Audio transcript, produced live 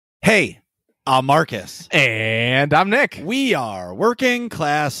Hey, I'm Marcus. And I'm Nick. We are Working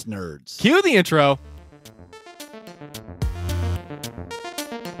Class Nerds. Cue the intro.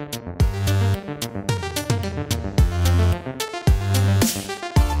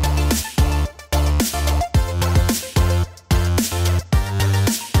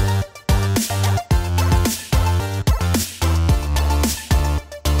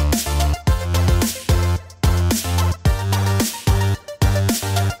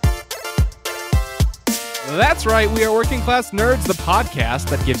 That's right, we are Working Class Nerds, the podcast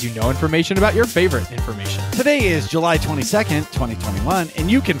that gives you no information about your favorite information. Today is July 22nd, 2021, and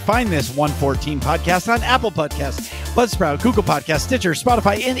you can find this 114 podcast on Apple Podcasts, Buzzsprout, Google Podcasts, Stitcher,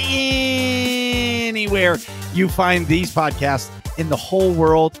 Spotify, and anywhere you find these podcasts in the whole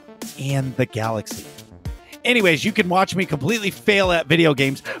world and the galaxy. Anyways, you can watch me completely fail at video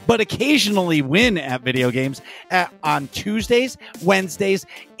games, but occasionally win at video games on Tuesdays, Wednesdays,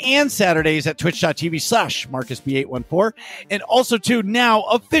 and Saturdays at twitch.tv/MarcusB814. And also, too, now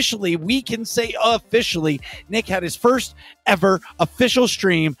officially, we can say officially, Nick had his first ever official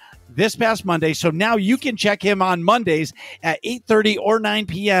stream this past Monday. So now you can check him on Mondays at 8:30 or 9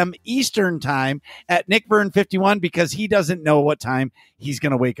 p.m. Eastern time at NickVern51 because he doesn't know what time he's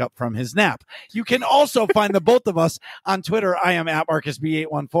going to wake up from his nap. You can also find the both of us on Twitter. I am at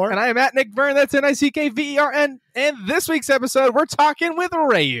MarcusB814. And I am at Nick Vern. That's NickVern. And this week's episode, we're talking with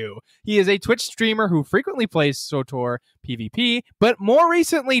Rhaiu. He is a Twitch streamer who frequently plays SWTOR PvP, but more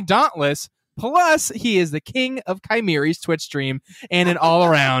recently Dauntless. Plus, he is the King of Kymeri's Twitch stream and an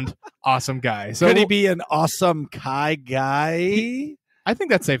all-around awesome guy. So could he be an awesome Kai guy? I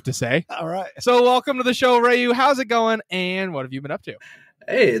think that's safe to say. All right. So welcome to the show, Rhaiu. How's it going? And what have you been up to?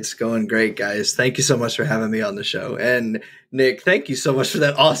 Hey, it's going great, guys. Thank you so much for having me on the show. And Nick, thank you so much for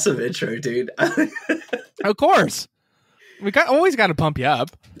that awesome intro, dude. Of course. We always got to pump you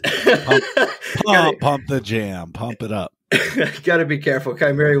up. Pump the jam. Pump it up. Gotta be careful.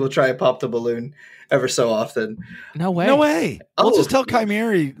 Kymeri will try and pop the balloon ever so often. No way. No way. Oh. We'll just tell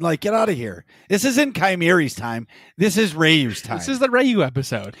Kymeri, get out of here. This isn't Kymeri's time. This is Rhaiu's time. This is the Rhaiu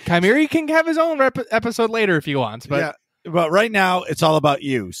episode. Kymeri can have his own episode later if he wants. But but right now, it's all about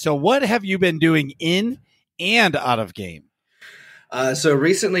you. So what have you been doing in and out of game? So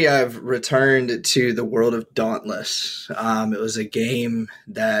recently I've returned to the world of Dauntless. It was a game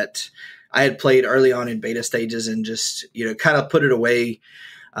that I had played early on in beta stages and just, kind of put it away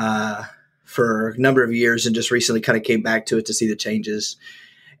for a number of years and just recently kind of came back to it to see the changes.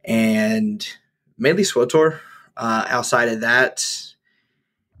 And mainly SWTOR outside of that.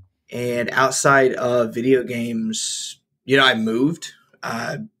 And outside of video games, I moved.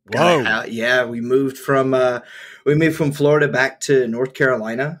 We moved from Florida back to North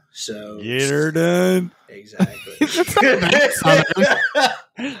Carolina. So get her done. Exactly.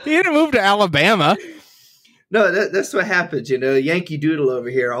 He didn't move to Alabama. No, that's what happens. Yankee Doodle over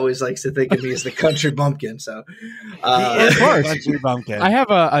here always likes to think of me as the country bumpkin. So, of course, country bumpkin. I have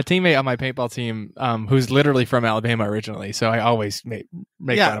a teammate on my paintball team who's literally from Alabama originally, so I always make fun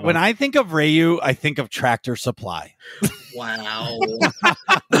of him. When I think of Rhaiu, I think of Tractor Supply. Wow,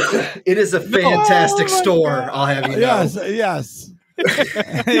 it is a fantastic store. God. I'll have you know. Yes.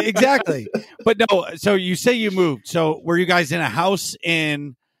 Exactly. But no, so you say you moved. So were you guys in a house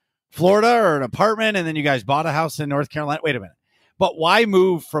in Florida or an apartment and then you guys bought a house in North Carolina? Wait a minute. But why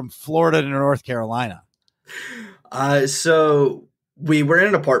move from Florida to North Carolina? So we were in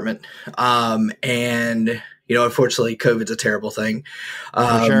an apartment and unfortunately COVID's a terrible thing.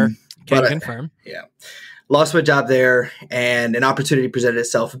 For sure. Can confirm. Yeah. Lost my job there, and an opportunity presented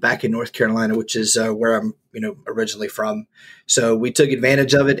itself back in North Carolina, which is where I'm, originally from. So we took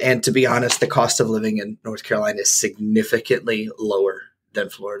advantage of it. And to be honest, the cost of living in North Carolina is significantly lower than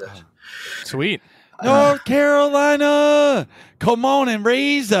Florida. Sweet. North Carolina, come on and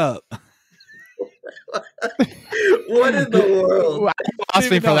raise up. What in the world? Lost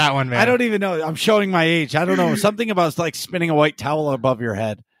me for that one, man. I don't even know. I'm showing my age. I don't know. Something about spinning a white towel above your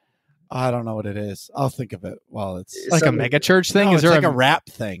head. I don't know what it is. I'll think of it while it's like a mega church thing. No, is there like a rap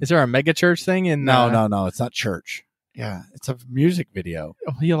thing? Is there a mega church thing? No. It's not church. Yeah, it's a music video.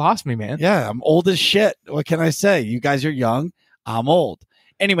 Oh, you lost me, man. Yeah, I'm old as shit. What can I say? You guys are young. I'm old.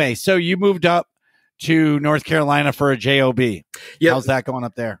 Anyway, so you moved up to North Carolina for a job. Yep. How's that going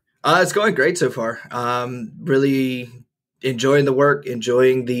up there? It's going great so far. Really enjoying the work,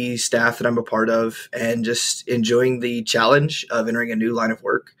 enjoying the staff that I'm a part of, and just enjoying the challenge of entering a new line of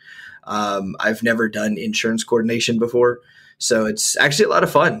work. I've never done insurance coordination before, so it's actually a lot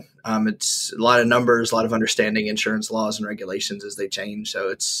of fun. It's a lot of numbers, a lot of understanding insurance laws and regulations as they change. So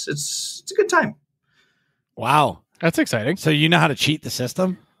it's a good time. Wow. That's exciting. So you know how to cheat the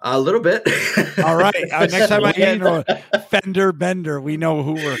system? A little bit. All right. Next time I get into a fender bender, we know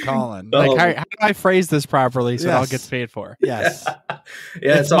who we're calling. Like, how do I phrase this properly so it all Yes. gets paid for? Yes.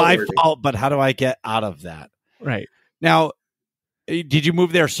 Yeah, It's my fault, but how do I get out of that? Right. Now, did you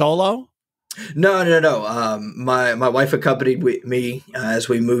move there solo? No. My wife accompanied me as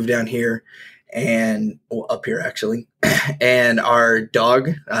we moved down here and up here actually. And our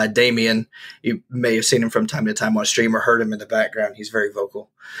dog, Damien, you may have seen him from time to time on stream or heard him in the background. He's very vocal.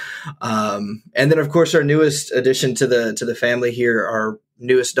 And then of course our newest addition to the family here, our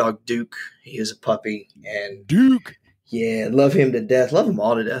newest dog, Duke. He is a puppy, and Duke. Yeah, love him to death. Love him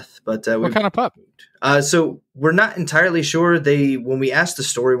all to death. But what kind of pup? So we're not entirely sure. When we asked the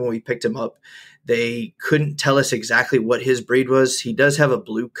story when we picked him up, they couldn't tell us exactly what his breed was. He does have a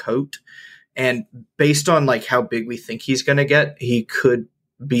blue coat, and based on like how big we think he's going to get, he could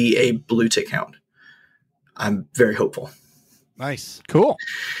be a blue tick hound. I'm very hopeful. Nice, cool.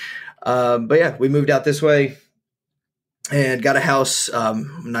 But yeah, we moved out this way and got a house,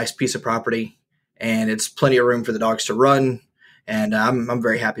 nice piece of property, and it's plenty of room for the dogs to run. And I'm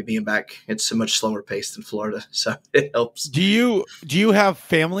very happy being back. It's a much slower pace than Florida, so it helps. Do you have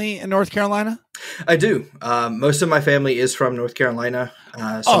family in North Carolina? I do. Most of my family is from North Carolina.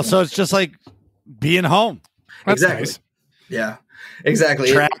 So it's just like being home. That's exactly. nice. Yeah,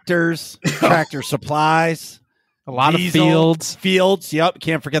 exactly. Tractors, tractor supplies, a lot diesel, of fields. Fields. Yep,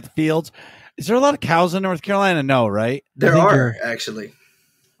 can't forget the fields. Is there a lot of cows in North Carolina? No, right? There are actually.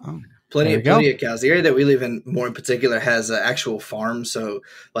 Oh. Plenty of cows. The area that we live in, more in particular, has an actual farm. So,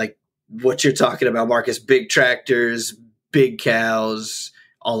 like what you're talking about, Marcus, big tractors, big cows,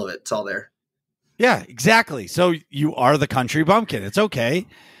 all of it. It's all there. Yeah, exactly. So you are the country bumpkin. It's okay.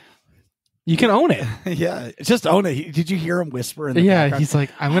 You can own it. Yeah, just own it. Did you hear him whisper in the Yeah, background? he's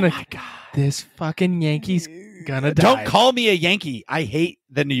like, I'm going to – this fucking Yankee's going to die. Don't call me a Yankee. I hate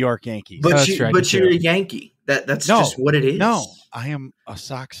the New York Yankees. But you're a Yankee. That's just what it is. No, I am a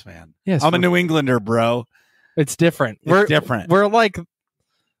Sox fan. Yes, I'm a New Englander, bro. It's different. It's different. We're like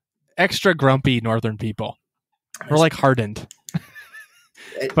extra grumpy northern people. We're like hardened.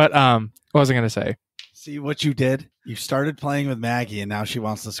 But what was I going to say? See what you did? You started playing with Maggie, and now she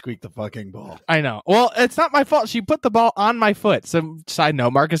wants to squeak the fucking ball. I know. Well, it's not my fault. She put the ball on my foot. So, side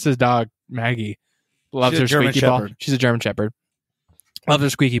note, Marcus's dog, Maggie, loves her squeaky ball. She's a German Shepherd. Loves her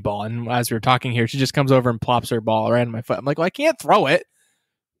squeaky ball. And as we were talking here, she just comes over and plops her ball right on my foot. I'm like, well, I can't throw it.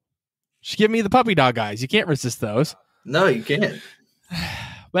 She give me the puppy dog eyes. You can't resist those. No, you can't.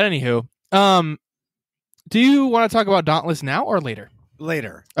 But anywho, do you want to talk about Dauntless now or later?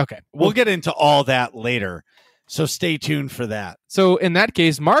 Later. Okay. We'll get into all that later. So stay tuned for that. So in that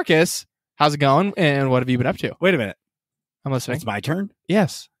case, Marcus, how's it going? And what have you been up to? Wait a minute. I'm listening. It's my turn?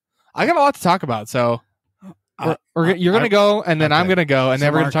 Yes. I got a lot to talk about. So you're going to go, and then I'm going to go, and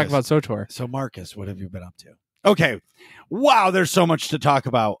then we're going to talk about SWTOR. So Marcus, what have you been up to? Okay. Wow, there's so much to talk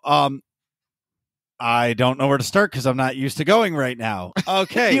about. I don't know where to start because I'm not used to going right now.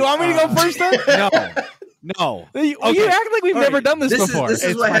 Okay. Do you want me to go first then? No. You act like we've never done this before. This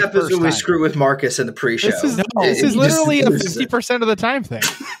is what happens when we screw with Marcus in the pre-show. This is literally a 50% of the time thing.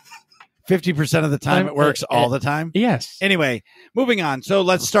 50% of the time it works all the time? Yes. Anyway, moving on. So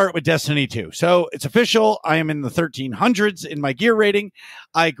let's start with Destiny 2. So it's official. I am in the 1300s in my gear rating.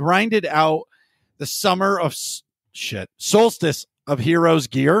 I grinded out the summer of solstice of heroes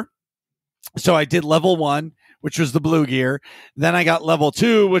gear. So I did level 1, which was the blue gear. Then I got level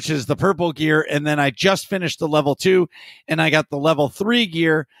 2, which is the purple gear. And then I just finished the level 2 and I got the level 3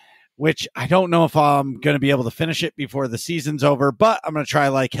 gear, which I don't know if I'm going to be able to finish it before the season's over, but I'm going to try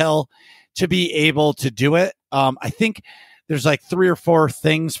like hell to be able to do it. I think there's like 3 or 4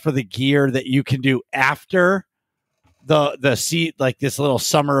 things for the gear that you can do after like this little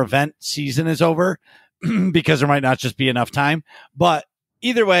summer event season is over because there might not just be enough time. But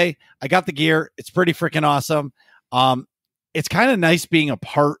either way, I got the gear. It's pretty freaking awesome. It's kind of nice being a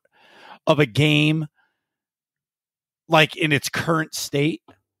part of a game like in its current state.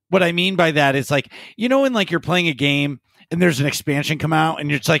 What I mean by that is like, when like you're playing a game and there's an expansion come out and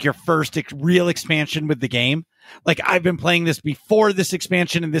it's like your first real expansion with the game. Like I've been playing this before this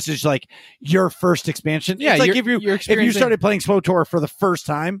expansion and this is like your first expansion. Yeah, it's like if you started playing SWTOR for the first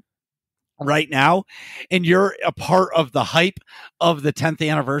time right now and you're a part of the hype of the 10th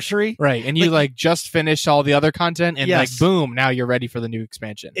anniversary. Right. And you like just finished all the other content and like, boom, now you're ready for the new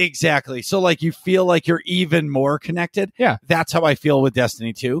expansion. Exactly. So like you feel like you're even more connected. Yeah. That's how I feel with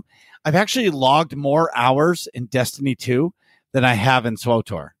Destiny 2. I've actually logged more hours in Destiny 2 than I have in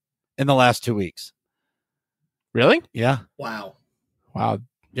SWTOR in the last 2 weeks. Really? Wow. Wow.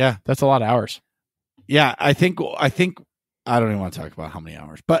 Yeah. That's a lot of hours. Yeah. I think I don't even want to talk about how many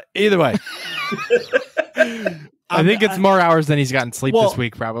hours, but either way, I think it's more hours than he's gotten sleep this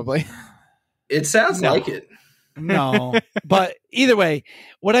week, probably. It sounds like it. No, but either way,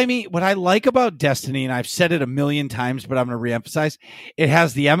 what I like about Destiny, and I've said it a million times, but I'm going to reemphasize, it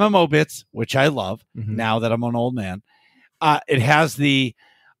has the MMO bits, which I love now that I'm an old man. It has the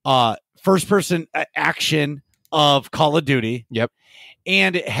first person action of Call of Duty. Yep.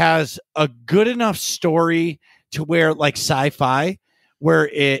 And it has a good enough story to where, like sci-fi, where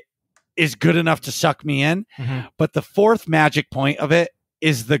it is good enough to suck me in. But the fourth magic point of it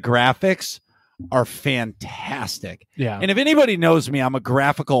is the graphics are fantastic. Yeah. And if anybody knows me, I'm a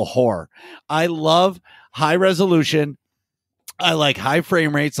graphical whore. I love high resolution. I like high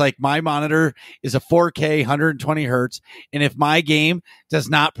frame rates. Like my monitor is a 4K 120 hertz. And if my game does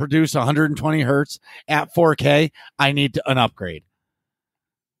not produce 120 hertz at 4K, I need an upgrade.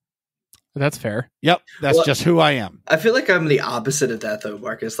 That's fair. Yep. That's just who I am. I feel like I'm the opposite of that, though,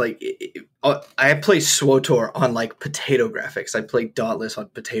 Marcus. Like, I play SWTOR on, like, potato graphics. I play Dauntless on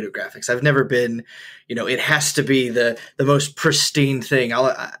potato graphics. I've never been, it has to be the most pristine thing.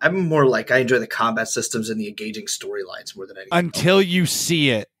 I'm more like, I enjoy the combat systems and the engaging storylines more than anything. Until you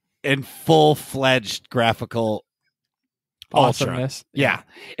see it in full-fledged graphical awesomeness. Yeah.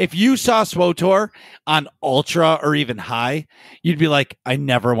 If you saw SWTOR on ultra or even high, you'd be like, I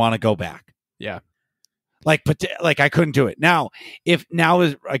never want to go back. Yeah. Like I couldn't do it. Now,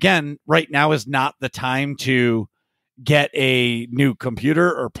 right now is not the time to get a new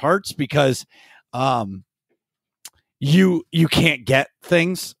computer or parts because you can't get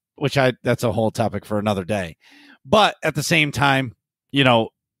things, that's a whole topic for another day. But at the same time,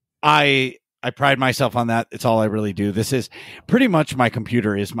 I pride myself on that. It's all I really do. This is pretty much my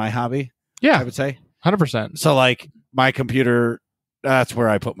computer is my hobby. Yeah. I would say 100%. So like my computer, that's where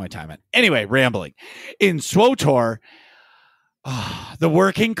I put my time in. Anyway, rambling. In SWTOR, the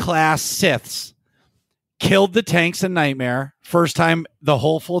working class Siths killed the tanks in Nightmare. First time the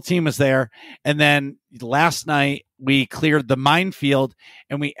whole full team was there. And then last night we cleared the minefield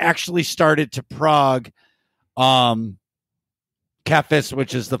and we actually started to prog Catfish,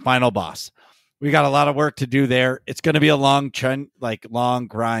 which is the final boss. We got a lot of work to do there. It's going to be a long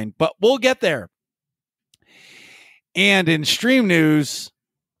grind, but we'll get there. And in stream news,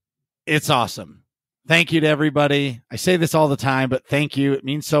 it's awesome. Thank you to everybody. I say this all the time, but thank you. It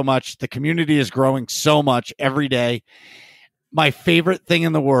means so much. The community is growing so much every day. My favorite thing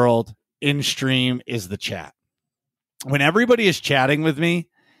in the world in stream is the chat. When everybody is chatting with me,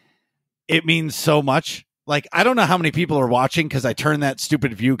 it means so much. Like, I don't know how many people are watching because I turned that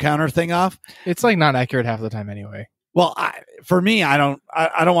stupid view counter thing off. It's like not accurate half the time anyway. Well, for me, I don't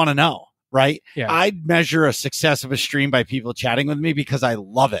want to know, right? Yeah. I measure a success of a stream by people chatting with me because I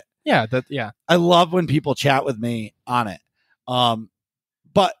love it. Yeah, I love when people chat with me on it.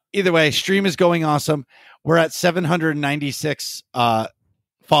 But either way, stream is going awesome. We're at 796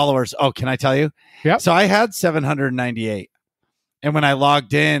 followers. Oh, can I tell you? Yeah. So I had 798. And when I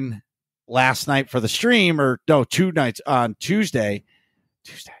logged in last night for the stream, 2 nights on Tuesday,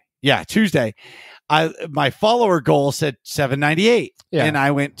 my follower goal said 798. Yeah. And I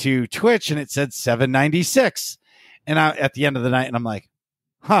went to Twitch and it said 796. And at the end of the night, and I'm like,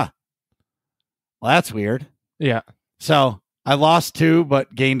 well, that's weird. Yeah. So I lost 2,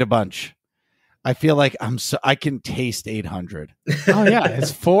 but gained a bunch. I feel like I can taste 800. Oh yeah,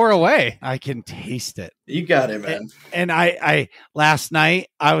 it's 4 away. I can taste it. You got it, man. And I last night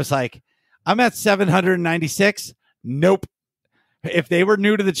I was like, I'm at 796. Nope. If they were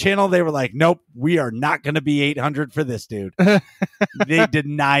new to the channel, they were like, nope, we are not going to be 800 for this dude. They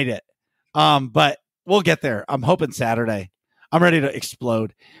denied it. But we'll get there. I'm hoping Saturday. I'm ready to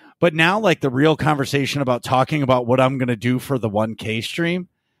explode. But now, like, the real conversation about talking about what I'm going to do for the 1K stream,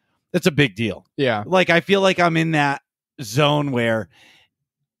 that's a big deal. Yeah. Like, I feel like I'm in that zone where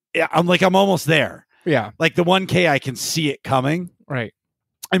I'm almost there. Yeah. Like the 1K, I can see it coming. Right.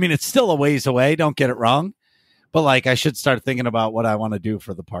 I mean, it's still a ways away. Don't get it wrong. But like, I should start thinking about what I want to do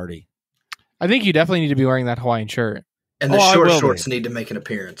for the party. I think you definitely need to be wearing that Hawaiian shirt. And the short shorts need to make an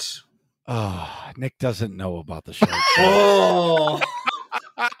appearance. Oh, Nick doesn't know about the short shorts. Oh.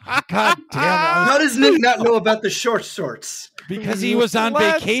 God damn. How does Nick not know about the short shorts? Because he was on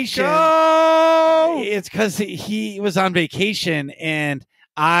vacation. Go! It's because he was on vacation and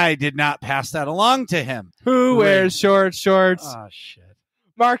I did not pass that along to him. Who wears short shorts? Oh, shit.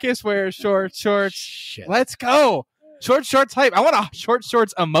 Marcus wears short shorts. Shit. Let's go. Short shorts hype. I want a short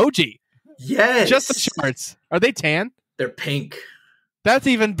shorts emoji. Yes. Just the shorts. Are they tan? They're pink. That's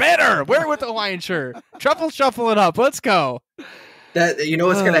even better. Wear it with the Hawaiian shirt. Truffle shuffle it up. Let's go. That you know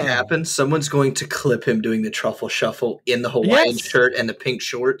what's going to happen? Someone's going to clip him doing the truffle shuffle in the Hawaiian shirt and the pink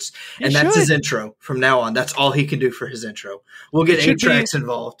shorts, and that's his intro from now on. That's all he can do for his intro. We'll get 8 tracks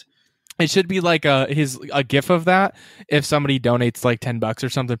involved. It should be like a gif of that if somebody donates like $10 or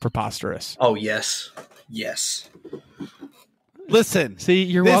something preposterous. Oh yes. Listen, see,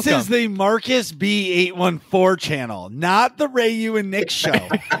 you're welcome. This is the Marcus B814 channel, not the Rhaiu and Nick show.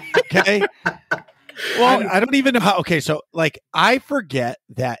 Okay. Well, I don't even know how. Okay, so like I forget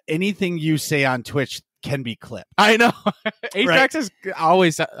that anything you say on Twitch can be clipped. I know. aTwitch is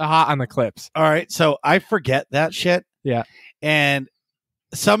always hot on the clips. All right, so I forget that shit. Yeah, and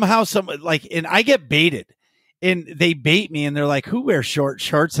somehow and I get baited, and they bait me, and they're like, "Who wears short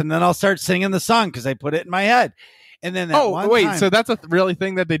shorts?" And then I'll start singing the song because I put it in my head. And then so that's a really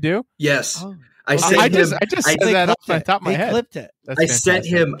thing that they do? Yes. Oh. I just said that off the top of my head. Clipped it. I sent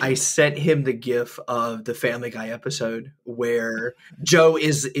him the gif of the Family Guy episode where Joe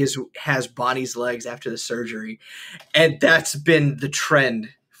has Bonnie's legs after the surgery, and that's been the trend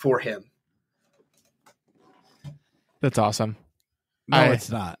for him. That's awesome. No, it's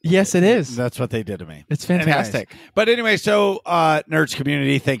not. Yes, it is. That's what they did to me. It's fantastic. But anyway, so Nerds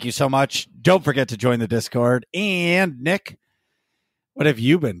community, thank you so much. Don't forget to join the Discord. And Nick, what have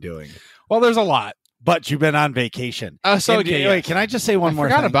you been doing? Well, there's a lot. But you've been on vacation. Wait, can I just say one more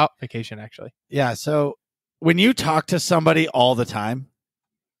thing? I forgot about vacation, actually. Yeah, so when you talk to somebody all the time,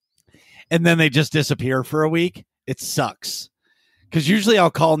 and then they just disappear for a week, it sucks. Because usually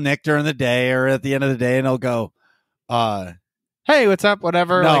I'll call Nick during the day or at the end of the day, and he'll go, hey, what's up?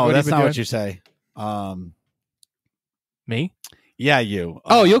 Whatever. No, what that's not what you say. Me? Yeah, you.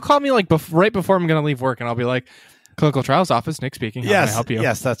 You'll call me like right before I'm going to leave work, and I'll be like, clinical trials office, Nick speaking. How can I help you?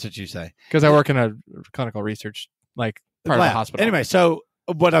 Yes, that's what you say. Because I work in a clinical research part of the hospital. Anyway, so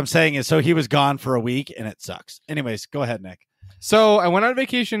what I'm saying is, so he was gone for a week, and it sucks. Anyways, go ahead, Nick. So I went on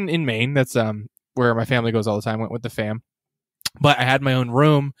vacation in Maine. That's where my family goes all the time. Went with the fam, but I had my own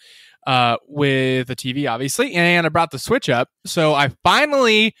room with a TV, obviously, and I brought the Switch up. So I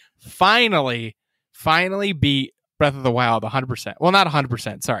finally beat Breath of the Wild 100%. Well, not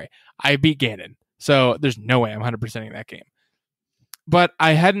 100%. Sorry, I beat Ganon. So there's no way I'm 100%ing that game. But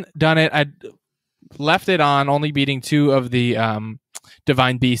I hadn't done it. I'd left it on, only beating 2 of the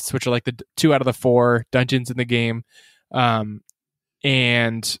Divine Beasts, which are like the 2 out of the 4 dungeons in the game.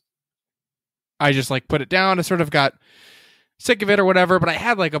 And I just like put it down. I sort of got sick of it or whatever, but I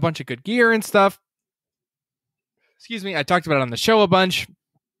had like a bunch of good gear and stuff. Excuse me. I talked about it on the show a bunch.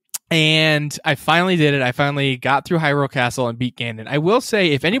 And I finally did it. I finally got through Hyrule Castle and beat Ganon. I will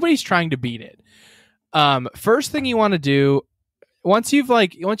say, if anybody's trying to beat it, first thing you want to do, once you're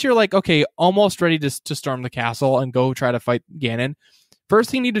like, okay, almost ready to storm the castle and go try to fight Ganon, first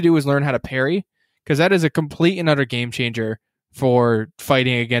thing you need to do is learn how to parry, because that is a complete and utter game changer for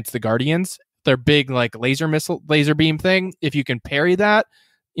fighting against the Guardians. Their big like laser beam thing. If you can parry that,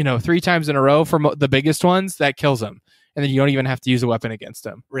 3 times in a row from the biggest ones, that kills them. And then you don't even have to use a weapon against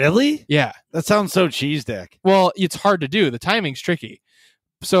them. Really? Yeah. That sounds so cheese dick. Well, it's hard to do. The timing's tricky.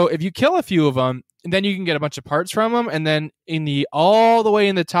 So if you kill a few of them, then you can get a bunch of parts from them. And then all the way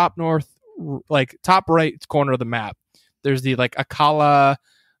in the top top right corner of the map, there's the like Akala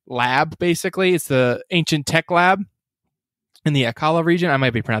lab, basically. It's the ancient tech lab in the Akala region. I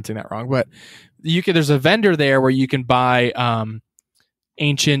might be pronouncing that wrong, but there's a vendor there where you can buy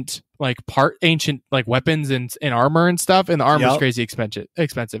ancient weapons and armor and stuff, and the armor's crazy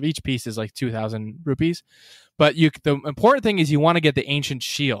expensive. Each piece is like 2,000 rupees. But the important thing is you want to get the ancient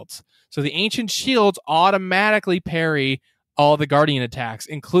shields. So the ancient shields automatically parry all the Guardian attacks,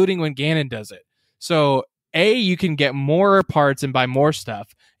 including when Ganon does it. So you can get more parts and buy more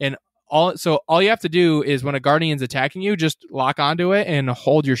stuff, and all you have to do is when a Guardian's attacking you, just lock onto it and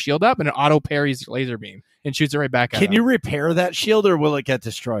hold your shield up, and it auto parries laser beam and shoots it right back at him. Can you repair that shield, or will it get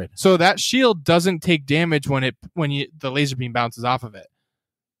destroyed? So that shield doesn't take damage when the laser beam bounces off of it.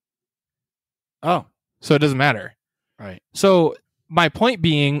 Oh, so it doesn't matter, right? So my point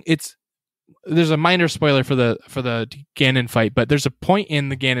being, there's a minor spoiler for the Ganon fight, but there's a point in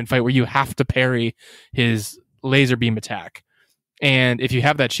the Ganon fight where you have to parry his laser beam attack. And if you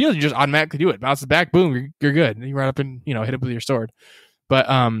have that shield, you just automatically do it. Bounces back, boom, you're good. And you run up and hit it with your sword. But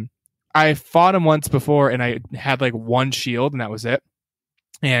I fought him once before, and I had like 1 shield, and that was it.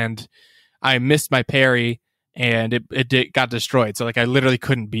 And I missed my parry, and it got destroyed. So like I literally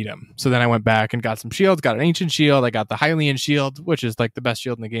couldn't beat him. So then I went back and got some shields. Got an ancient shield. I got the Hylian shield, which is like the best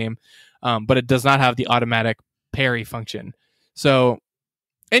shield in the game, but it does not have the automatic parry function. So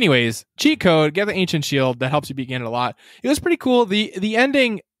anyways, cheat code, get the ancient shield. That helps you beat Ganon a lot. It was pretty cool. The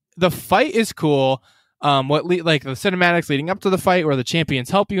ending, the fight is cool. Like the cinematics leading up to the fight where the champions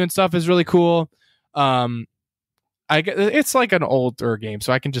help you and stuff is really cool. It's like an older game,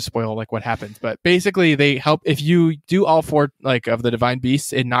 so I can just spoil like what happens. But basically, they help if you do all 4 like of the divine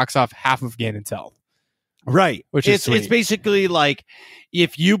beasts, it knocks off half of Ganon's health. Right, which is sweet. It's basically like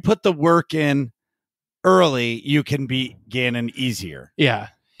if you put the work in early, you can beat Ganon easier. Yeah,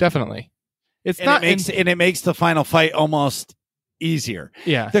 definitely. It makes the final fight almost easier.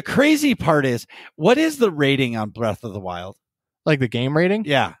 Yeah. The crazy part is, what is the rating on Breath of the Wild? Like the game rating?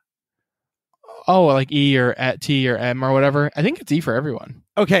 Yeah. Oh, like E or at T or M or whatever. I think it's E for everyone.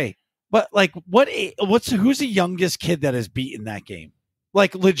 Okay, but like, who's the youngest kid that has beaten that game?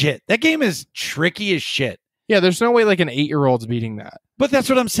 Like, legit, that game is tricky as shit. Yeah, there's no way like an 8-year-old's beating that. But that's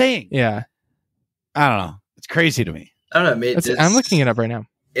what I'm saying. Yeah, I don't know. It's crazy to me. I don't know. I'm looking it up right now.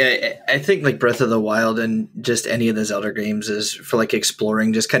 Yeah, I think like Breath of the Wild and just any of the Zelda games is for like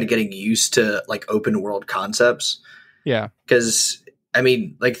exploring, just kind of getting used to like open world concepts. Yeah, because I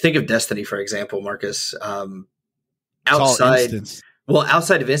mean, like think of Destiny for example, Marcus. Outside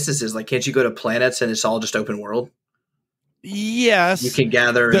of instances, like can't you go to planets and it's all just open world? Yes, you can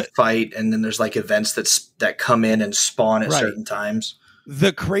gather and fight, and then there's like events that come in and spawn at certain times.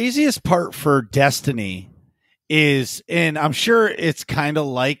 The craziest part for Destiny is, and I'm sure it's kind of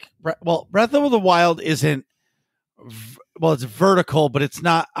like, well, Breath of the Wild isn't, well, it's vertical, but it's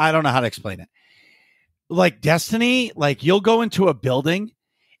not, I don't know how to explain it. Like Destiny, like you'll go into a building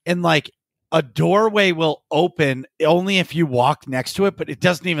and like a doorway will open only if you walk next to it, but it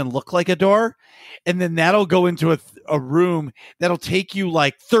doesn't even look like a door. And then that'll go into a room that'll take you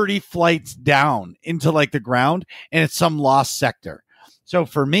like 30 flights down into like the ground, and it's some lost sector. So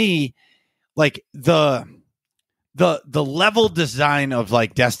for me, like the level design of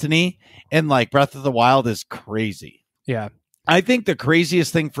like Destiny and like Breath of the Wild is crazy. Yeah. I think the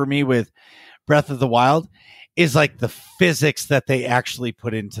craziest thing for me with Breath of the Wild is like the physics that they actually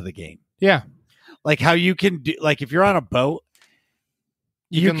put into the game. Yeah. Like how you can do, like if you're on a boat,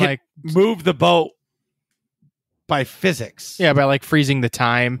 you can like move the boat by physics. Yeah, by like freezing the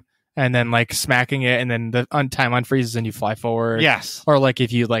time and then like smacking it, and then the time unfreezes and you fly forward. Yes. Or like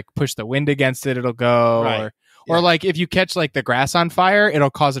if you like push the wind against it, it'll go. Right. Or like if you catch like the grass on fire,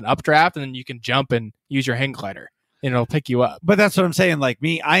 it'll cause an updraft, and then you can jump and use your hang glider and it'll pick you up. But that's what I'm saying. Like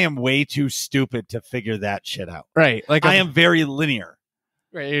me, I am way too stupid to figure that shit out. Right. Like I am very linear.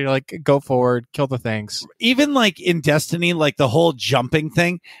 Right. You're like go forward, kill the things. Even like in Destiny, like the whole jumping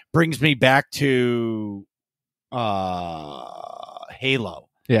thing brings me back to Halo.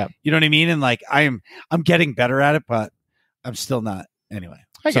 Yeah. You know what I mean? And like I'm getting better at it, but I'm still not. Anyway.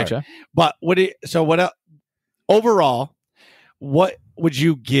 I getcha. But overall, what would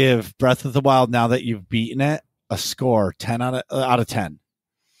you give Breath of the Wild now that you've beaten it? A score 10 out of 10.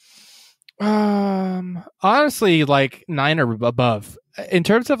 Honestly, like 9 or above. In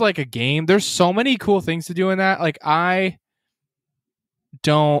terms of like a game, there's so many cool things to do in that. Like I'm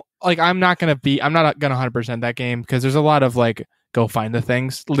not gonna 100% that game because there's a lot of like go find the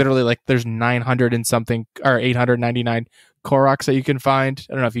things. Literally, like there's 900 and something or 899 Koroks that you can find.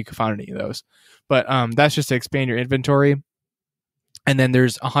 I don't know if you can find any of those, but that's just to expand your inventory. And then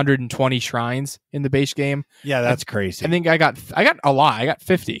there's 120 shrines in the base game. Yeah, that's crazy. I think I got a lot. I got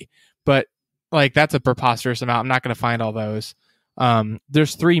 50, but like that's a preposterous amount. I'm not going to find all those.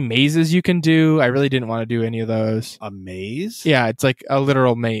 There's 3 mazes you can do. I really didn't want to do any of those. A maze? Yeah, it's like a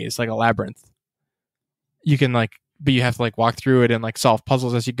literal maze, like a labyrinth. You can like, but you have to like walk through it and like solve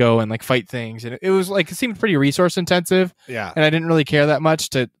puzzles as you go and like fight things. And it was like, it seemed pretty resource intensive. Yeah. And I didn't really care that much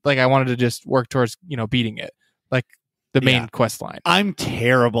to like, I wanted to just work towards, beating it. Like the main quest line. I'm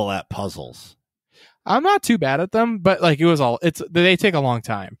terrible at puzzles. I'm not too bad at them, but like they take a long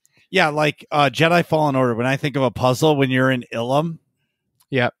time. Yeah, like Jedi Fallen Order, when I think of a puzzle when you're in Ilum,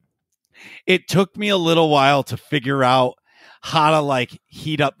 yep. It took me a little while to figure out how to like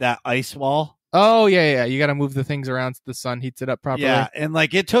heat up that ice wall. Oh, yeah. You got to move the things around so the sun heats it up properly. Yeah, and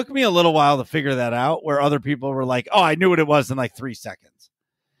like it took me a little while to figure that out, where other people were like, oh, I knew what it was in like 3 seconds.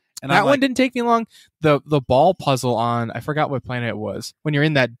 And that one didn't take me long. The ball puzzle on, I forgot what planet it was, when you're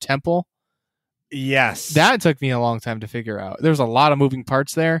in that temple. Yes. That took me a long time to figure out. There's a lot of moving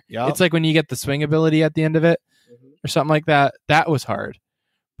parts there. Yep. It's like when you get the swing ability at the end of it or something like that. That was hard.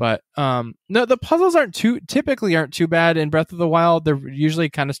 But no, the puzzles typically aren't too bad in Breath of the Wild. They're usually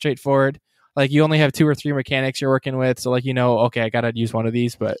kind of straightforward. Like you only have 2 or 3 mechanics you're working with. So like, okay, I got to use one of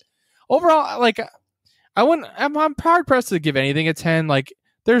these. But overall, like I'm hard pressed to give anything a 10. Like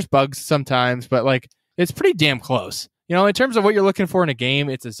there's bugs sometimes, but like it's pretty damn close. You know, in terms of what you're looking for in a game,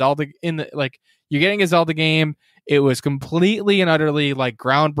 it's a Zelda you're getting a Zelda game. It was completely and utterly like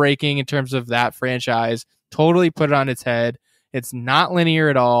groundbreaking in terms of that franchise. Totally put it on its head. It's not linear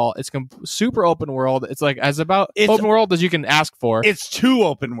at all. It's super open world. It's like as about open world as you can ask for. It's too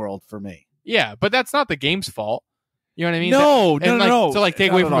open world for me. Yeah, but that's not the game's fault. You know what I mean? No. To like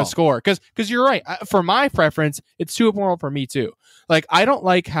take away from a score, because you're right. For my preference, it's too open world for me too. Like I don't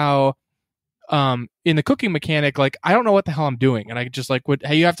like how, in the cooking mechanic, like I don't know what the hell I'm doing, and I just like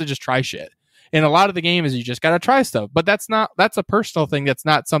hey, you have to just try shit. And a lot of the game is you just gotta try stuff, but that's a personal thing. That's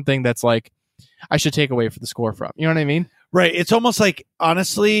not something that's like I should take away for the score from. You know what I mean? Right. It's almost like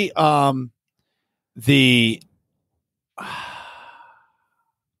honestly, I'm trying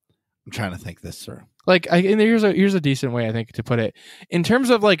to think this through. Like, and here's a decent way I think to put it in terms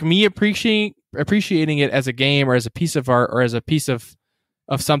of like me appreciating it as a game or as a piece of art or as a piece of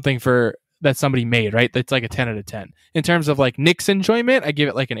something that somebody made. Right. That's like a 10 out of 10. In terms of like Nick's enjoyment, I give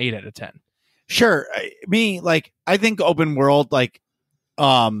it like an 8 out of 10. Sure. I think open world like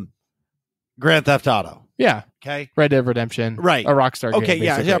Grand Theft Auto. Yeah. Okay. Red Dead Redemption. Right. A Rockstar game. Okay.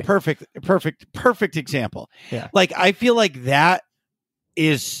 Yeah. Perfect example. Yeah. Like I feel like that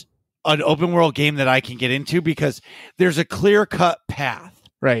is an open world game that I can get into because there's a clear cut path.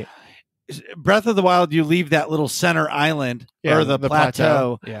 Right. Breath of the Wild, you leave that little center island or the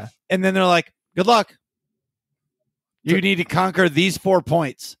plateau. Yeah. And then they're like, good luck. You need to conquer these 4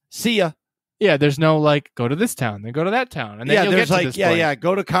 points. See ya. Yeah, there's no like go to this town, then go to that town, and then you'll there's get to like this point.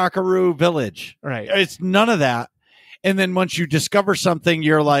 go to Kakaroo Village. Right. It's none of that. And then once you discover something,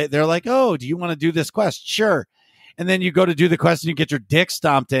 they're like, oh, do you want to do this quest? Sure. And then you go to do the quest and you get your dick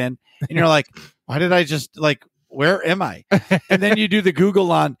stomped in, and you're like, why did I just like? Where am I? And then you do the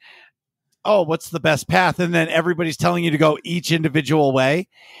Google on, oh, what's the best path? And then everybody's telling you to go each individual way.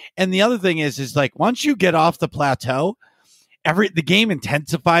 And the other thing is like once you get off the plateau, the game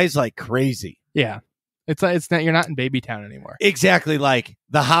intensifies like crazy. Yeah. It's not, you're not in Baby Town anymore. Exactly. Like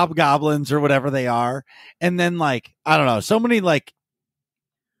the hobgoblins or whatever they are. And then like, I don't know, so many like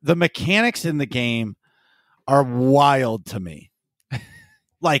the mechanics in the game are wild to me.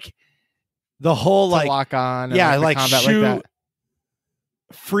 Like the whole to like lock on. Yeah. Like shoot, like that.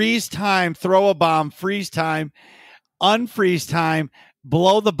 Freeze time, throw a bomb, freeze time, unfreeze time,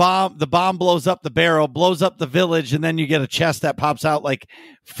 blow the bomb blows up the barrel, blows up the village, and then you get a chest that pops out like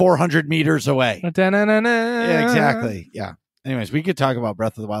 400 meters away. Yeah, exactly. Yeah. Anyways, we could talk about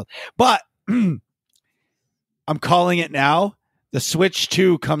Breath of the Wild, but I'm calling it now. The Switch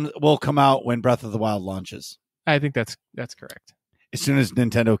 2 will come out when Breath of the Wild launches. I think that's correct. As soon as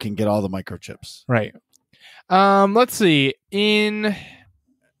Nintendo can get all the microchips. Right. Let's see.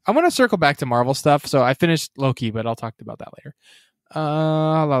 I want to circle back to Marvel stuff. So I finished Loki, but I'll talk about that later.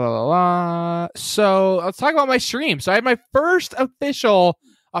 So let's talk about my stream. So I had my first official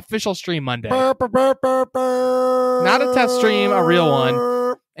stream Monday. Not a test stream, a real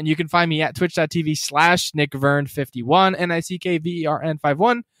one. And you can find me at twitch.tv/NickVern51,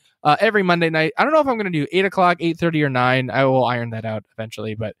 NickVern51, every Monday night. I don't know if I'm going to do 8 o'clock, 8:30, or 9. I will iron that out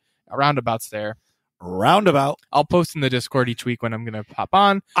eventually, but a roundabout's there. Roundabout. I'll post in the Discord each week when I'm going to pop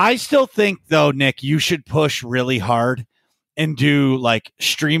on. I still think, though, Nick, you should push really hard and do like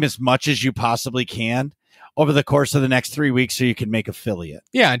stream as much as you possibly can over the course of the next 3 weeks so you can make affiliate.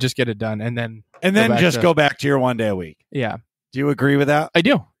 Yeah, just get it done and then go back to your 1 day a week. Yeah. Do you agree with that? I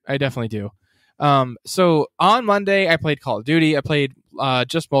do. I definitely do. So on Monday I played Call of Duty. I played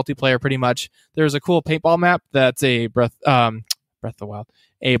just multiplayer pretty much. There's a cool paintball map that's a Breath of the Wild,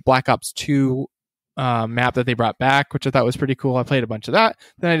 a Black Ops 2 map that they brought back, which I thought was pretty cool. I played a bunch of that.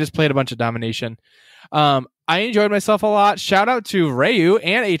 Then I just played a bunch of Domination. I enjoyed myself a lot. Shout out to Rhaiu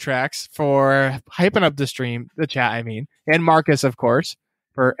and aTrax for hyping up the chat, and Marcus, of course,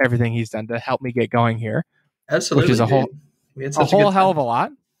 for everything he's done to help me get going here. Absolutely, which is a whole hell of a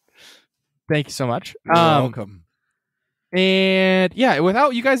lot. Thank you so much. You're welcome. And yeah,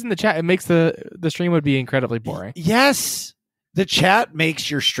 without you guys in the chat, it makes the stream would be incredibly boring. Yes, the chat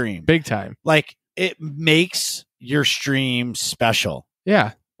makes your stream big time. Like it makes your stream special.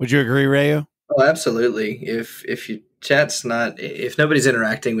 Yeah. Would you agree, Rhaiu? Oh, absolutely. If your chat's if nobody's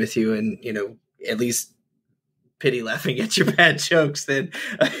interacting with you and, at least pity laughing at your bad jokes, then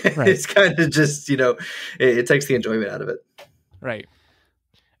right. It's kind of just, it takes the enjoyment out of it. Right.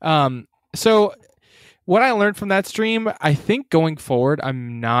 So what I learned from that stream, I think going forward,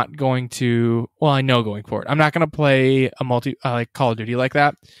 I'm not going to, I know going forward, I'm not going to play a like Call of Duty like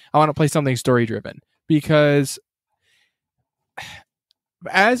that. I want to play something story driven because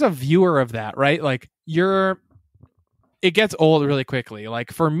as a viewer of that, right? Like you're it gets old really quickly.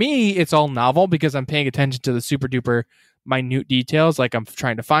 Like for me, it's all novel because I'm paying attention to the super duper minute details. Like I'm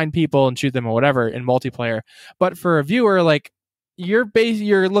trying to find people and shoot them or whatever in multiplayer. But for a viewer, like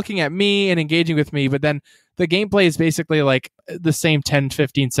you're looking at me and engaging with me, but then the gameplay is basically like the same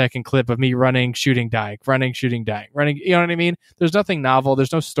 10-15 second clip of me running, shooting, dying, running, shooting, dying, running. You know what I mean? There's nothing novel.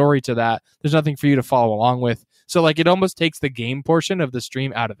 There's no story to that. There's nothing for you to follow along with. So like it almost takes the game portion of the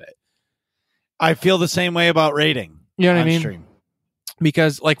stream out of it. I feel the same way about rating. You know what I mean? Stream.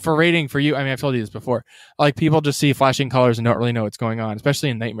 Because like for rating for you, I mean, I've told you this before, like people just see flashing colors and don't really know what's going on, especially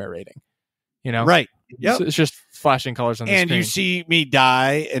in nightmare rating, you know? Right. Yeah. So it's just flashing colors on the and screen. you see me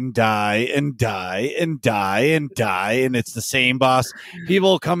die and die and die and die and die, and it's the same boss.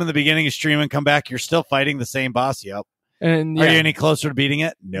 People come in the beginning of stream and come back. You're still fighting the same boss. Yep. And Are you any closer to beating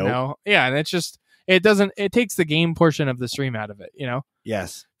it? Nope. No. Yeah, and it's just it takes the game portion of the stream out of it, you know?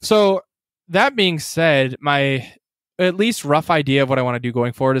 Yes. So that being said, my at least rough idea of what I want to do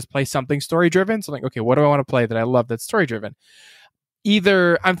going forward is play something story driven. So like, okay, what do I want to play that I love that's story driven?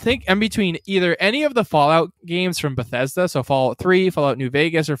 I'm between either any of the Fallout games from Bethesda, so Fallout 3, Fallout New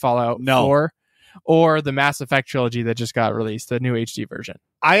Vegas, or Fallout 4, or the Mass Effect trilogy that just got released, the new HD version.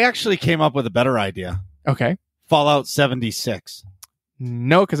 I actually came up with a better idea. Okay. Fallout 76.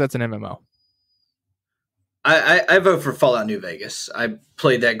 No, because that's an MMO. I vote for Fallout New Vegas. I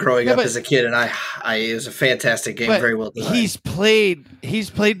played that growing up as a kid, and it was a fantastic game, very well designed. He's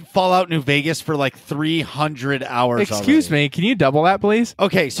played Fallout New Vegas for like 300 hours. Excuse me, can you double that, please?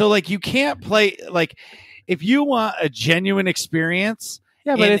 Okay, so like you can't play like if you want a genuine experience.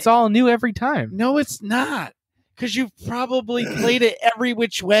 Yeah, but it's all new every time. No, it's not, because you've probably played it every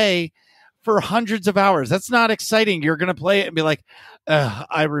which way for hundreds of hours. That's not exciting. You're gonna play it and be like,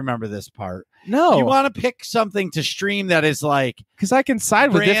 I remember this part. No, you want to pick something to stream that is like, because I can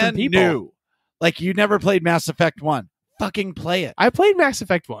side with different people. New. Like you never played Mass Effect 1. Fucking play it. I played Mass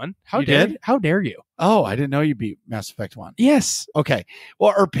Effect 1. How dare you? Oh, I didn't know you beat Mass Effect 1. Yes. Okay.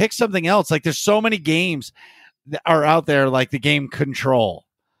 Well, or pick something else. Like there's so many games that are out there, like the game Control.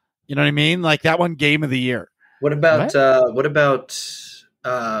 You know what I mean? Like that one Game of the Year. What about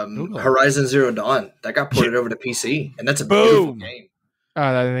Horizon Zero Dawn? That got ported over to PC, and that's a beautiful game.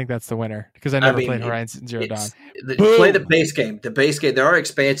 I think that's the winner because I never played Horizon Zero Dawn. Play the base game. The base game. There are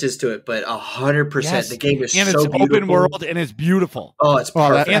expansions to it, but 100%. The game is and so it's beautiful. Open world and it's beautiful. Oh, it's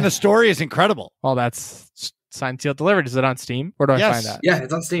perfect. And the story is incredible. Well, that's signed, sealed, delivered. Is it on Steam? Where do I find that? Yeah,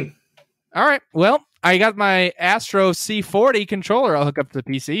 it's on Steam. All right. Well, I got my Astro C40 controller. I'll hook up to the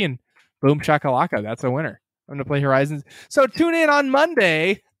PC and boom shakalaka. That's a winner. I'm going to play Horizons. So tune in on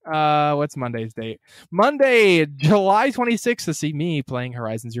Monday. What's Monday's date? Monday, July 26th to see me playing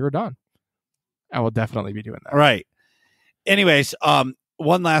Horizon Zero Dawn. I will definitely be doing that. Right. Anyways,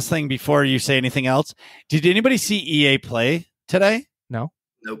 one last thing before you say anything else. Did anybody see EA Play today? No.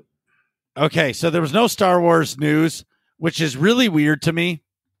 Nope. Okay, so there was no Star Wars news, which is really weird to me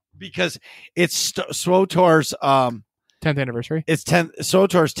because it's SWTOR's 10th anniversary. It's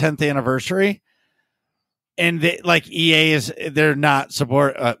SWTOR's 10th anniversary. And they're not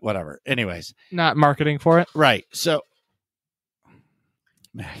support whatever. Anyways, not marketing for it, right? So,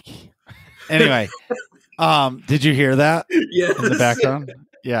 Maggie. Anyway, did you hear that? Yes. In the background.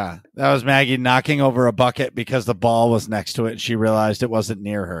 Yeah, that was Maggie knocking over a bucket because the ball was next to it, and she realized it wasn't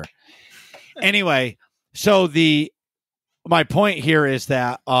near her. Anyway, so my point here is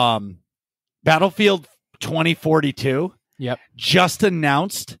that Battlefield 2042, just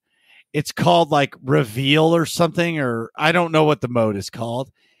announced. It's called like Reveal or something, or I don't know what the mode is called.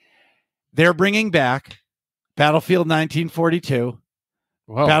 They're bringing back Battlefield 1942,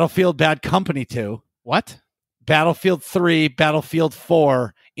 Battlefield Bad Company 2, Battlefield 3, Battlefield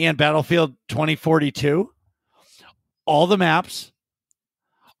 4, and Battlefield 2042. All the maps,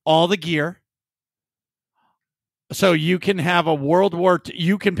 all the gear. So you can have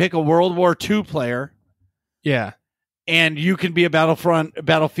you can pick a World War II player. Yeah. And you can be a Battlefield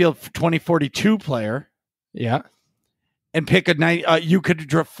 2042 player. Yeah. And pick you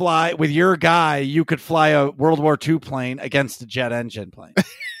could fly with your guy. You could fly a World War II plane against a jet engine plane.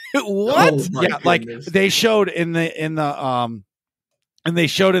 What? Yeah. Goodness. Like they showed in the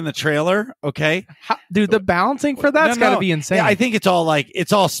trailer. Okay. Dude, the balancing for that's got to be insane. Yeah, I think it's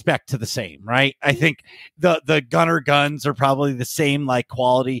all spec to the same, right? I think the gunner guns are probably the same like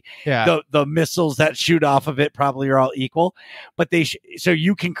quality. Yeah. The missiles that shoot off of it probably are all equal, but so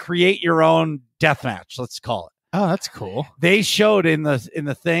you can create your own deathmatch. Let's call it. Oh, that's cool. They showed in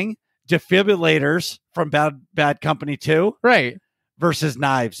the thing defibrillators from Bad Company 2, right, versus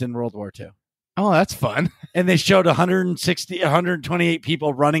knives in World War II. Oh, that's fun. And they showed 128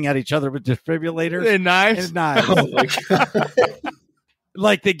 people running at each other with defibrillators And knives. and knives. Oh my God.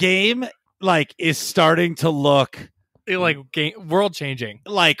 Like the game, like is starting to look World changing.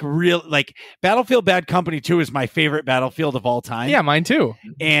 like real. Like Battlefield Bad Company 2 is my favorite Battlefield of all time. Yeah, mine too.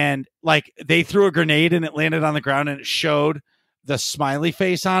 And like they threw a grenade and it landed on the ground and it showed the smiley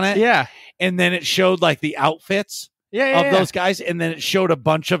face on it. Yeah. And then it showed like the outfits of those guys. And then it showed a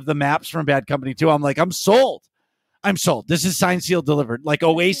bunch of the maps from Bad Company 2. I'm like, I'm sold. This is signed, sealed, delivered. Like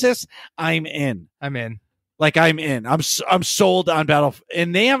Oasis, I'm in. Like I'm in. I'm sold on Battle.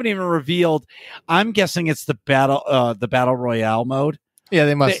 And they haven't even revealed. I'm guessing it's the Battle Royale mode. Yeah,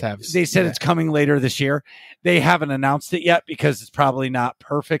 they must have. They said it's coming later this year. They haven't announced it yet because it's probably not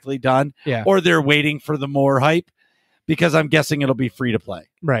perfectly done. Yeah. Or they're waiting for the more hype because I'm guessing it'll be free to play.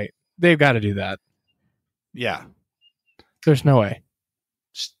 Right. They've got to do that. Yeah. There's no way.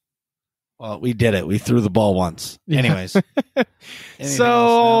 Well, we did it. We threw the ball once. Yeah. Anyways.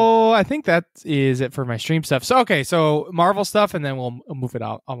 So I think that is it for my stream stuff. So Marvel stuff, and then we'll move it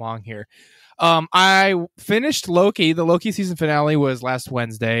along here. I finished Loki. The Loki season finale was last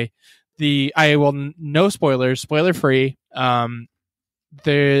Wednesday. No spoilers, spoiler free.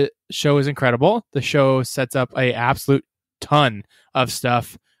 The show is incredible. The show sets up a absolute ton of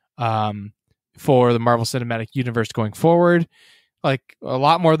stuff for the Marvel Cinematic Universe going forward. Like a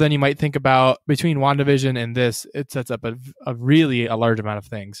lot more than you might think about. Between WandaVision and this, it sets up a really large amount of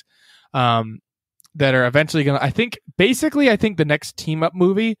things that are eventually going to, I think the next team up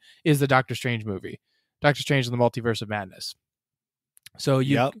movie is the Doctor Strange movie, Doctor Strange and the Multiverse of Madness. So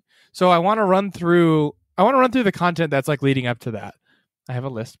I want to run through the content that's like leading up to that. I have a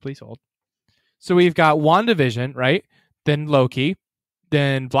list, please hold. So we've got WandaVision, right? Then Loki,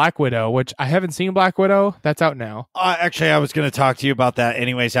 then Black Widow, which I haven't seen Black Widow. That's out now. Actually, I was going to talk to you about that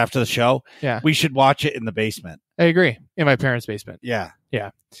anyways after the show. Yeah. We should watch it in the basement. I agree. In my parents' basement. Yeah.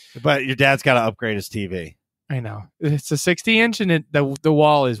 Yeah. But your dad's got to upgrade his TV. I know. It's a 60-inch and the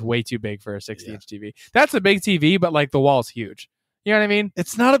wall is way too big for a 60-inch TV. That's a big TV, but like the wall's huge. You know what I mean?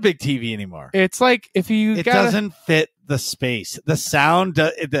 It's not a big TV anymore. It's like if you doesn't fit the space. The sound,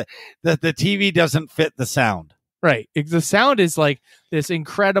 the TV doesn't fit the sound. Right. The sound is like this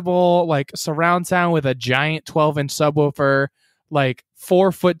incredible like surround sound with a giant 12-inch subwoofer, like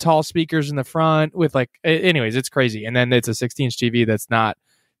 4-foot tall speakers in the front with like, anyways, it's crazy. And then it's a 60-inch TV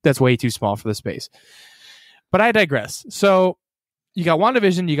that's way too small for the space. But I digress. So you got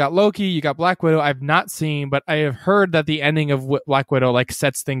WandaVision, you got Loki, you got Black Widow. I've not seen, but I have heard that the ending of Black Widow like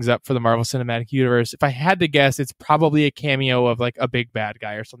sets things up for the Marvel Cinematic Universe. If I had to guess, it's probably a cameo of like a big bad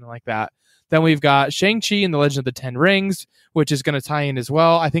guy or something like that. Then we've got Shang-Chi and the Legend of the Ten Rings, which is going to tie in as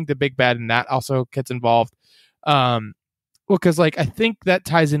well. I think the big bad in that also gets involved. Because like I think that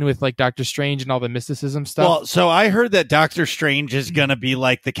ties in with like Doctor Strange and all the mysticism stuff. Well, so I heard that Doctor Strange is going to be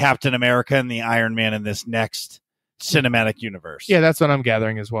like the Captain America and the Iron Man in this next cinematic universe. Yeah, that's what I'm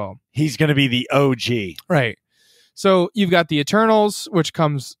gathering as well. He's going to be the OG. Right. So you've got the Eternals, which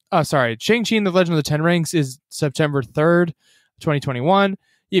comes... Shang-Chi and the Legend of the Ten Rings is September 3rd, 2021.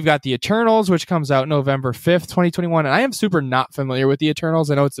 You've got the Eternals, which comes out November 5th, 2021. And I am super not familiar with the Eternals.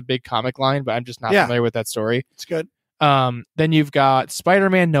 I know it's a big comic line, but I'm just not familiar with that story. It's good. Then you've got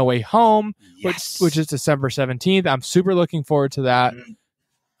Spider-Man No Way Home, Yes. which is December 17th. I'm super looking forward to that.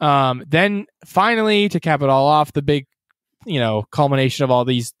 Then finally, to cap it all off, the big, culmination of all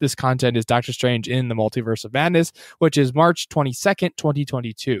this content is Doctor Strange in the Multiverse of Madness, which is March 22nd,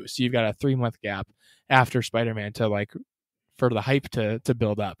 2022. So you've got a 3-month gap after Spider-Man for the hype to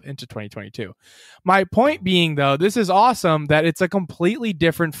build up into 2022. My point being, though, this is awesome that it's a completely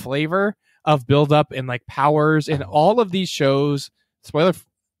different flavor of build up and like powers, and all of these shows,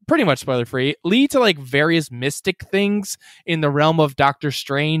 pretty much spoiler free, lead to like various mystic things in the realm of Doctor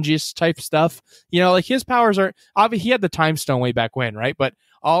Strange type stuff. Like his powers are obviously, he had the time stone way back when, right? But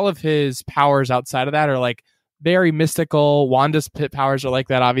all of his powers outside of that are like very mystical. Wanda's pit powers are like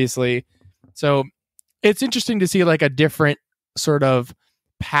that, obviously. So it's interesting to see like a different sort of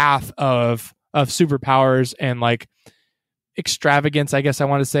path of superpowers and like extravagance, I guess I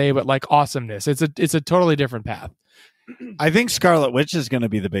want to say, but like awesomeness. It's a totally different path. I think Scarlet Witch is going to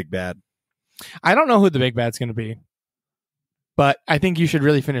be the big bad. I don't know who the big bad's going to be, but I think you should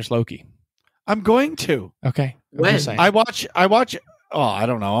really finish Loki. I'm going to. Okay. When? I watch. Oh, I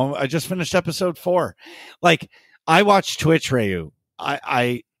don't know. I just finished episode 4. Like I watch Twitch, Rhaiu.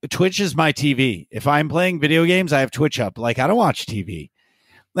 Twitch is my TV. If I'm playing video games, I have Twitch up. Like I don't watch TV.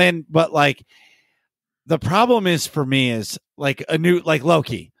 But like the problem is for me is like a new like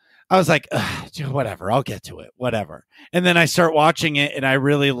Loki. I was like, whatever, I'll get to it, whatever. And then I start watching it and I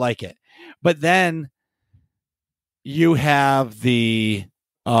really like it. But then you have the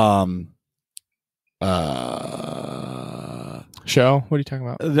show. What are you talking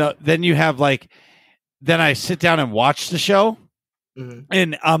about? Then you have then I sit down and watch the show,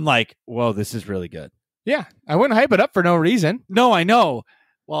 and I'm like, whoa, this is really good. Yeah, I wouldn't hype it up for no reason. No, I know.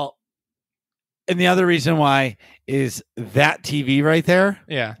 Well, and the other reason why is that TV right there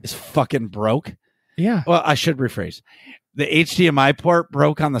is fucking broke. Yeah. Well, I should rephrase. The HDMI port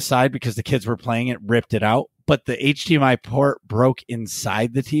broke on the side because the kids were playing it, ripped it out. But the HDMI port broke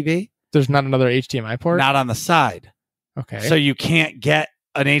inside the TV. There's not another HDMI port? Not on the side. Okay. So you can't get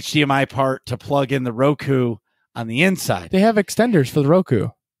an HDMI port to plug in the Roku on the inside. They have extenders for the Roku.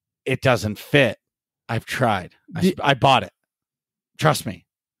 It doesn't fit. I've tried. I bought it. Trust me.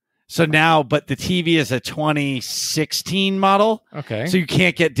 So now, but the TV is a 2016 model. Okay. So you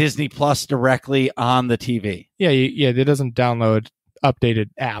can't get Disney Plus directly on the TV. Yeah, it doesn't download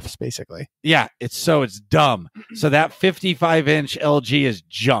updated apps, basically. Yeah, it's dumb. So that 55-inch LG is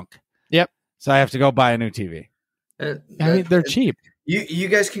junk. Yep. So I have to go buy a new TV. I mean, they're cheap. You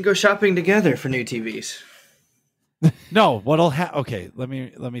guys can go shopping together for new TVs. No, what'll happen? Okay, let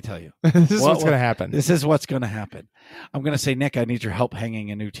me tell you. This is what's going to happen. This is what's going to happen. I'm going to say, Nick, I need your help hanging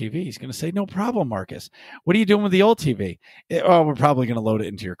a new TV. He's going to say, no problem, Marcus. What are you doing with the old TV? We're probably going to load it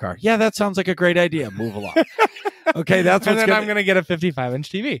into your car. Yeah, that sounds like a great idea. Move along. Okay, that's what's. And then I'm going to get a 55-inch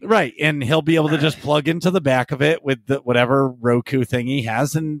TV. Right, and he'll be able to just plug into the back of it with whatever Roku thing he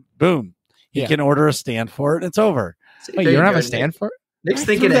has, and boom, he can order a stand for it, and it's over. Wait, you don't have a stand for it? Nick's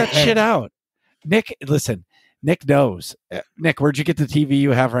thinking that shit out. Nick, listen. Nick knows. Nick, where'd you get the TV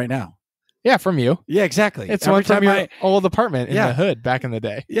you have right now? Yeah, from you. Yeah, exactly. It's one from your old apartment in the hood back in the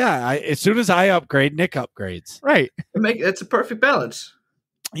day. Yeah, as soon as I upgrade, Nick upgrades. Right. It's a perfect balance.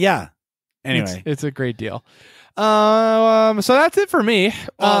 Yeah. Anyway, it's a great deal. So that's it for me.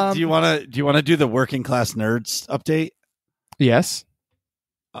 Do you want to do the working class nerds update? Yes.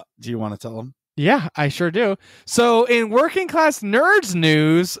 Do you want to tell them? Yeah, I sure do. So in working class nerds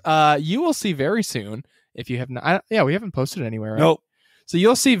news, you will see very soon. If you have not, we haven't posted it anywhere, right? Nope. So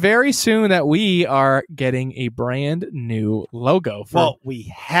you'll see very soon that we are getting a brand new logo. We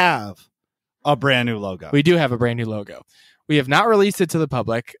have a brand new logo. We do have a brand new logo. We have not released it to the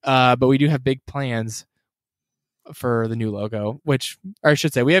public, but we do have big plans for the new logo. Or I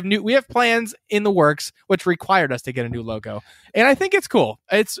should say, we have plans in the works, which required us to get a new logo, and I think it's cool.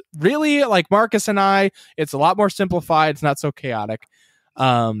 It's really like Marcus and I. It's a lot more simplified. It's not so chaotic.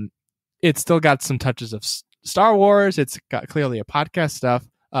 It's still got some touches of Star Wars. It's got clearly a podcast stuff,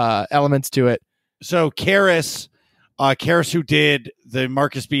 elements to it. So Karis, who did the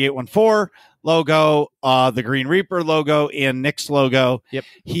Marcus B814 logo, the Green Reaper logo, and Nick's logo. Yep.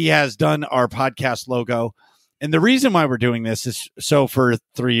 He has done our podcast logo. And the reason why we're doing this is so for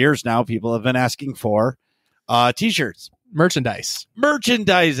 3 years now, people have been asking for t-shirts.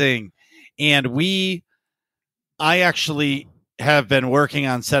 Merchandising. And I actually have been working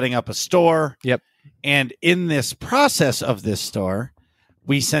on setting up a store. Yep. And in this process of this store,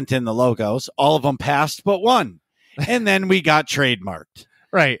 we sent in the logos. All of them passed but one. And then we got trademarked.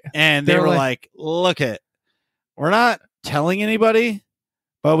 Right. And they were like, look we're not telling anybody,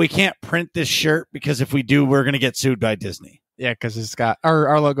 but we can't print this shirt because if we do, we're going to get sued by Disney. Yeah, because it's got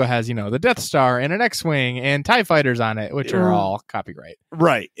our logo has, the Death Star and an X-Wing and TIE fighters on it, which are all copyright.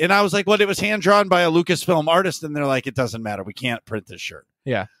 Right. And I was like, it was hand drawn by a Lucasfilm artist. And they're like, it doesn't matter. We can't print this shirt.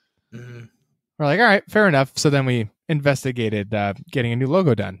 Yeah. Mm-hmm. We're like, all right, fair enough. So then we investigated getting a new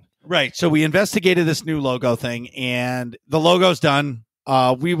logo done. Right. So we investigated this new logo thing and the logo's done.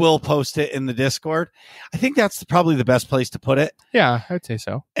 We will post it in the Discord. I think that's probably the best place to put it. Yeah, I'd say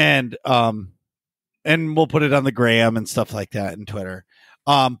so. And we'll put it on the gram and stuff like that and Twitter.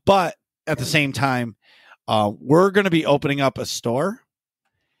 But at the same time, we're going to be opening up a store,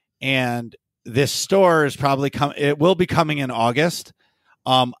 and this store is probably it will be coming in August.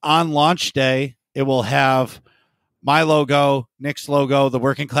 On launch day, it will have my logo, Nick's logo, the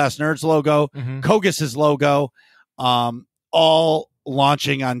Working Class Nerds logo, Kogis's logo, all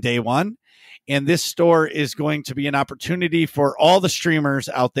launching on day one. And this store is going to be an opportunity for all the streamers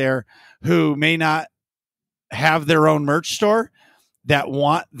out there who may not have their own merch store that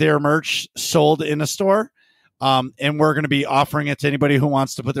want their merch sold in a store. And we're going to be offering it to anybody who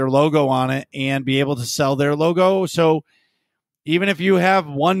wants to put their logo on it and be able to sell their logo. So even if you have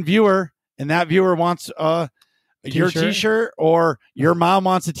one viewer and that viewer wants your t-shirt, or your mom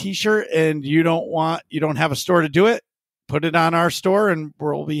wants a t-shirt and you don't have a store to do it, put it on our store and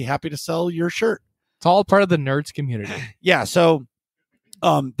we'll be happy to sell your shirt. It's all part of the nerds community. Yeah. So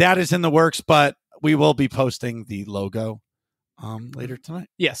that is in the works, but we will be posting the logo later tonight.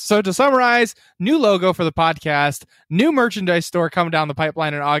 Yes. So to summarize, new logo for the podcast, new merchandise store coming down the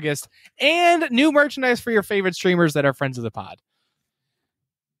pipeline in August, and new merchandise for your favorite streamers that are friends of the pod.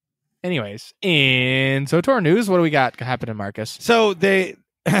 Anyways, in SWTOR news, what do we got happening, Marcus? So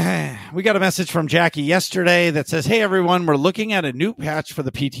we got a message from Jackie yesterday that says, "Hey everyone, we're looking at a new patch for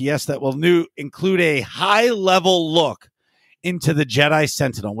the PTS that will include a high-level look into the Jedi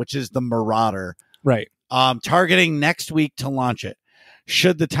Sentinel, which is the Marauder, Right. Targeting next week to launch it.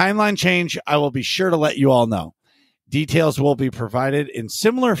 Should the timeline change, I will be sure to let you all know. Details will be provided in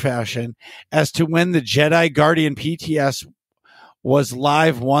similar fashion as to when the Jedi Guardian PTS was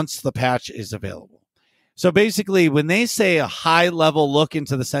live once the patch is available." So basically, when they say a high-level look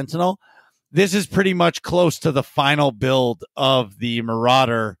into the Sentinel, this is pretty much close to the final build of the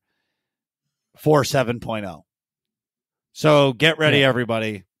Marauder 4.7.0. So get ready,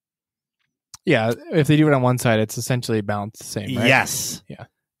 everybody. Yeah, if they do it on one side, it's essentially balanced the same, right? Yes. Yeah.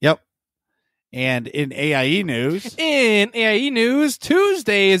 Yep. And in AIE news,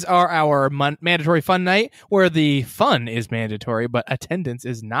 Tuesdays are our mandatory fun night, where the fun is mandatory, but attendance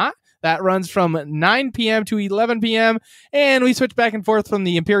is not. That runs from 9 p.m. to 11 p.m., and we switch back and forth from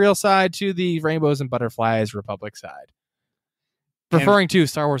the Imperial side to the Rainbows and Butterflies Republic side. Referring to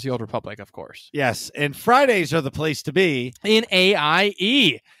Star Wars The Old Republic, of course. Yes, and Fridays are the place to be. In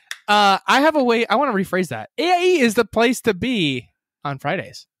AIE. I want to rephrase that. AIE is the place to be on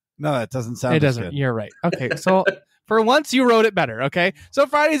Fridays. No, that doesn't sound It doesn't. good. You're right. Okay, so for once you wrote it better, okay? So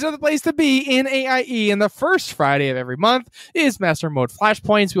Fridays are the place to be in AIE, and the first Friday of every month is Master Mode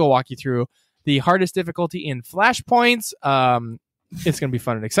Flashpoints. We will walk you through the hardest difficulty in Flashpoints. It's going to be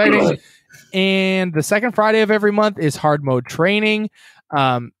fun and exciting. And the second Friday of every month is Hard Mode Training.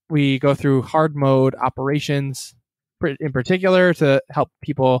 We go through hard mode operations in particular to help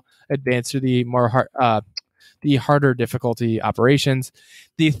people advance through the the harder difficulty operations.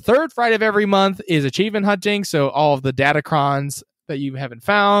 The third Friday of every month is achievement hunting. So all of the Datacrons that you haven't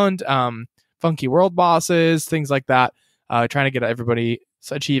found, funky world bosses, things like that, trying to get everybody's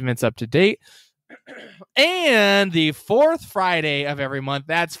achievements up to date. And the fourth Friday of every month,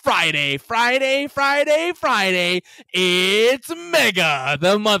 that's Friday. It's Mega,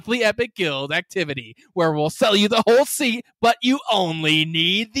 the monthly Epic Guild activity, where we'll sell you the whole seat, but you only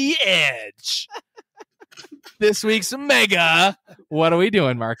need the edge. This week's Mega. What are we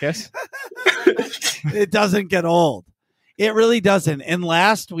doing, Marcus? It doesn't get old. It really doesn't. And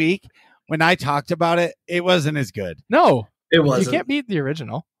last week, when I talked about it, it wasn't as good. No, it wasn't. You can't beat the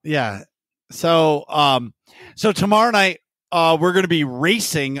original. Yeah. So, tomorrow night, we're going to be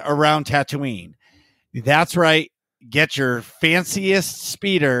racing around Tatooine. That's right. Get your fanciest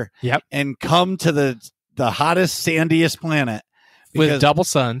speeder. Yep. And come to the hottest, sandiest planet. With double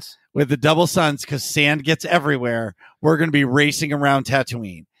suns. With the double suns, because sand gets everywhere. We're going to be racing around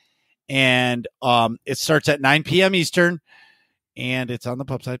Tatooine. And it starts at 9 p.m. Eastern. And it's on the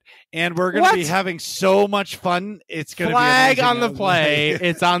pub side. And we're going to be having so much fun. It's going to be flag amazing. on the play.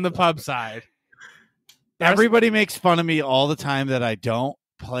 It's on the pub side. Everybody makes fun of me all the time that I don't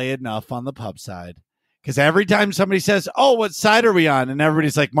play enough on the pub side. Because every time somebody says, "Oh, what side are we on?" and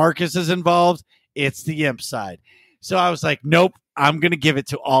everybody's like, "Marcus is involved," it's the imp side. So I was like, nope, I'm going to give it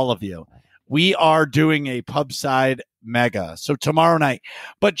to all of you. We are doing a pub side mega. So tomorrow night.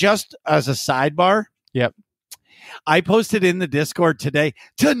 But just as a sidebar. Yep. I posted in the Discord today,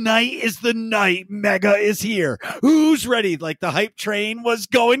 tonight is the night Mega is here. Who's ready? Like the hype train was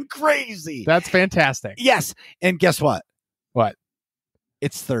going crazy. That's fantastic. Yes. And guess what? What?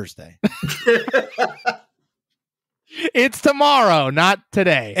 It's Thursday. It's tomorrow, not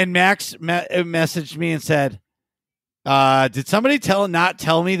today. And Max messaged me and said, did somebody not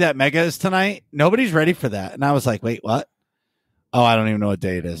tell me that Mega is tonight? Nobody's ready for that. And I was like, wait, what? Oh, I don't even know what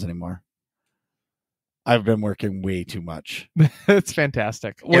day it is anymore. I've been working way too much. It's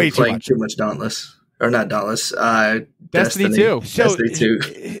fantastic. Way too much Dauntless. Or not Dauntless. Destiny 2. Destiny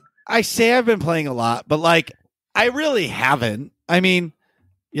 2. I say I've been playing a lot, but like, I really haven't. I mean,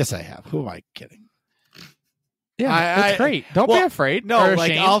 yes, I have. Who am I kidding? Yeah, that's great. Don't be afraid. No,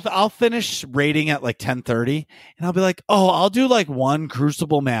 like I'll finish raiding at like 10:30, and I'll be like, oh, I'll do like one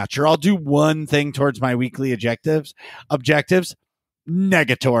Crucible match, or I'll do one thing towards my weekly objectives.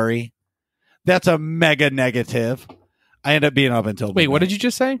 Negatory. That's a mega negative. I end up being up until Wait, what did you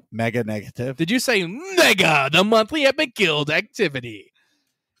just say? Mega negative. Did you say Mega, the monthly Epic Guild activity?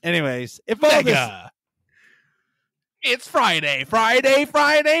 Anyways, if Mega. It's Friday,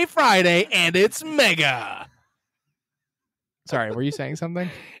 and it's Mega. Sorry, were you saying something?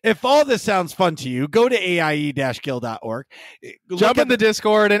 If all this sounds fun to you, go to aie-guild.org. Jump in the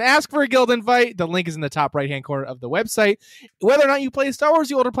Discord and ask for a guild invite. The link is in the top right-hand corner of the website. Whether or not you play Star Wars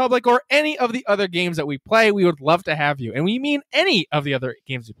The Old Republic or any of the other games that we play, we would love to have you. And we mean any of the other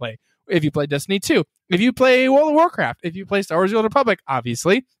games we play. If you play Destiny 2, if you play World of Warcraft, if you play Star Wars The Old Republic,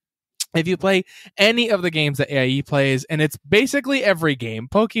 obviously. If you play any of the games that AIE plays, and it's basically every game,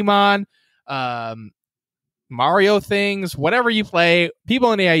 Pokemon, Mario things, whatever you play,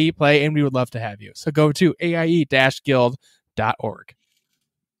 people in AIE play, and we would love to have you. So go to aie-guild.org.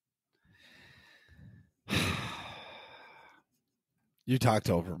 You talked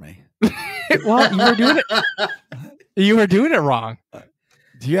over me. Well, you were doing it. You were doing it wrong.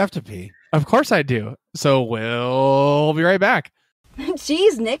 Do you have to pee? Of course I do. So we'll be right back.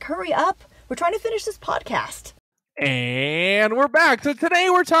 Jeez, Nick, hurry up. We're trying to finish this podcast. And we're back. So today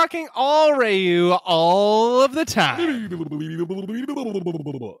we're talking all Rhaiu all of the time.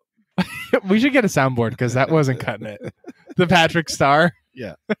 We should get a soundboard because that wasn't cutting it. The Patrick Star.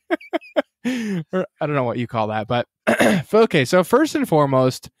 Yeah. I don't know what you call that, but okay. So first and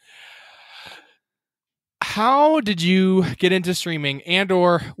foremost, how did you get into streaming, and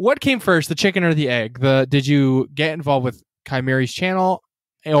or what came first, the chicken or the egg? Did you get involved with Kymeri's channel,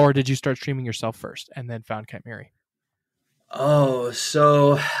 or did you start streaming yourself first and then found Kymeri? Oh,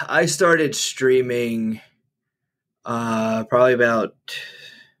 so I started streaming probably about,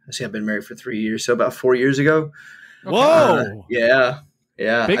 I see I've been married for 3 years, so about 4 years ago. Whoa. Yeah.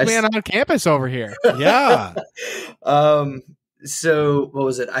 Big man on campus over here. Yeah. So what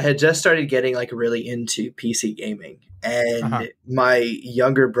was it? I had just started getting like really into PC gaming, and my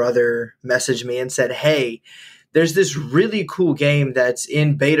younger brother messaged me and said, "Hey, there's this really cool game that's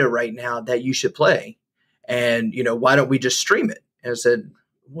in beta right now that you should play. And, why don't we just stream it?" And I said,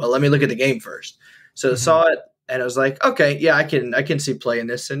 "Well, let me look at the game first." So I saw it, and I was like, "Okay, yeah, I can see playing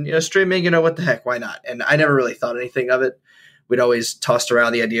this, and streaming, what the heck, why not?" And I never really thought anything of it. We'd always tossed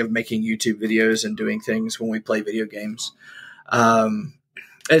around the idea of making YouTube videos and doing things when we play video games.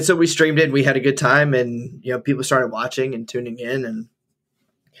 And so we streamed it, and we had a good time, and people started watching and tuning in, and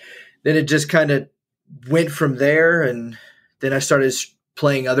then it just kind of went from there. And then I started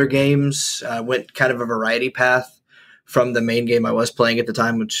playing other games, went kind of a variety path from the main game I was playing at the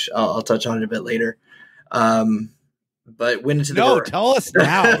time, which I'll touch on it a bit later. But went into the tell us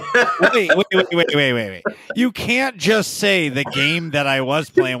now. Wait. You can't just say the game that I was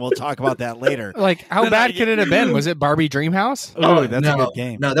playing. We'll talk about that later. Like, how bad could it have been? Was it Barbie Dreamhouse? Oh, that's a good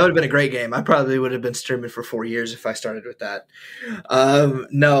game. No, that would have been a great game. I probably would have been streaming for 4 years if I started with that.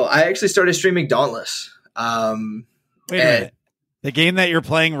 No, I actually started streaming Dauntless. Wait a minute. The game that you're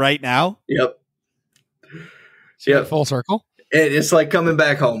playing right now? Yep. Full circle. It's like coming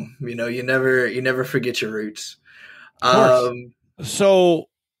back home. You never forget your roots. So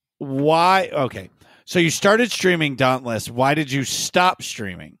why? Okay. So you started streaming Dauntless. Why did you stop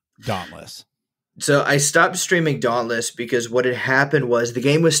streaming Dauntless? So I stopped streaming Dauntless because what had happened was the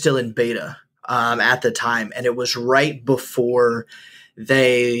game was still in beta at the time, and it was right before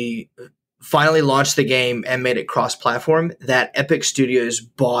they finally launched the game and made it cross-platform that Epic Studios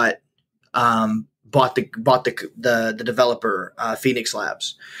bought the developer Phoenix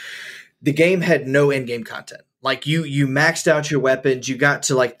Labs. The game had no in-game content. Like you maxed out your weapons. You got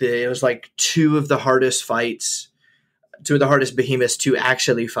to it was like two of the hardest behemoths to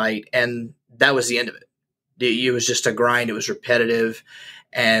actually fight, and that was the end of it. It was just a grind. It was repetitive,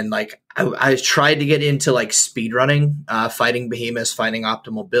 and I tried to get into speed running, fighting behemoths, finding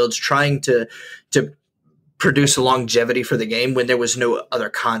optimal builds, trying to produce a longevity for the game when there was no other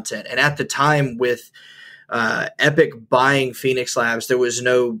content. And at the time, with Epic buying Phoenix Labs, there was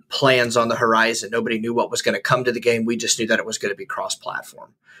no plans on the horizon. Nobody knew what was going to come to the game. We just knew that it was going to be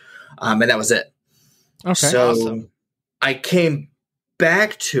cross-platform. And that was it. Okay. So awesome. I came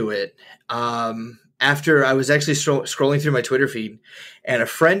back to it after I was actually scrolling through my Twitter feed, and a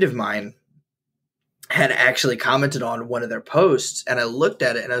friend of mine had actually commented on one of their posts, and I looked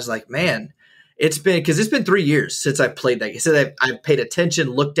at it and I was like, man, it's been 3 years since I played that. He said I've paid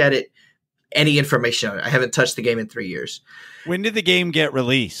attention, looked at it, any information on it. I haven't touched the game in 3 years. When did the game get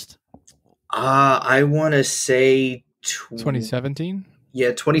released? I want to say 2017.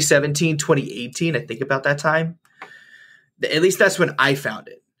 Yeah, 2017, 2018. I think about that time. At least that's when I found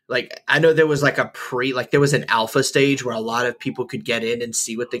it. I know there was there was an alpha stage where a lot of people could get in and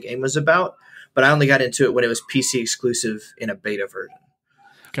see what the game was about, but I only got into it when it was PC exclusive in a beta version.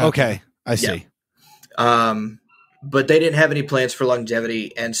 Gotcha. Okay, I see. Yeah. But they didn't have any plans for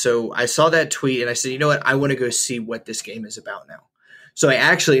longevity. And so I saw that tweet and I said, you know what? I want to go see what this game is about now. So I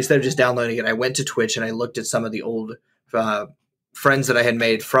actually, instead of just downloading it, I went to Twitch and I looked at some of the old friends that I had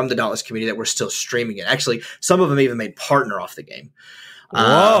made from the Dauntless community that were still streaming it. Actually, some of them even made partner off the game.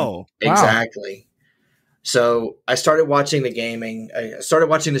 Whoa. Exactly. So I started watching the gaming. I started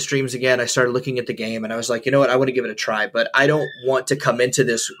watching the streams again. I started looking at the game, and I was like, you know what? I want to give it a try, but I don't want to come into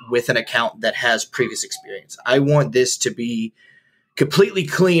this with an account that has previous experience. I want this to be completely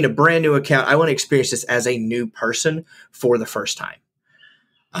clean, a brand new account. I want to experience this as a new person for the first time.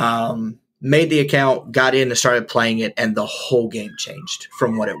 Made the account, got in and started playing it, and the whole game changed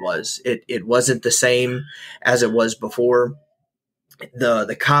from what it was. It wasn't the same as it was before.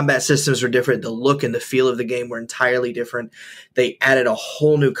 The combat systems were different. The look and the feel of the game were entirely different. They added a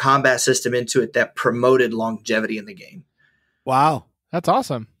whole new combat system into it that promoted longevity in the game. Wow. That's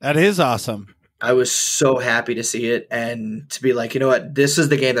awesome. That is awesome. I was so happy to see it and to be like, you know what, this is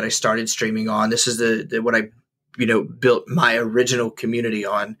the game that I started streaming on. This is the what I, built my original community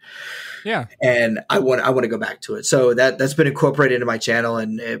on. Yeah. And I want to go back to it. So that's been incorporated into my channel,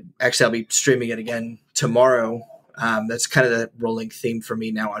 and actually I'll be streaming it again tomorrow. That's kind of the rolling theme for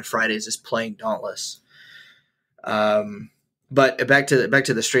me now on Fridays is playing Dauntless. But back to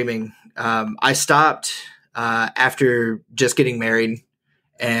the streaming. I stopped after just getting married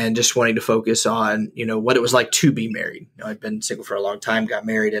and just wanting to focus on, what it was like to be married. I'd been single for a long time, got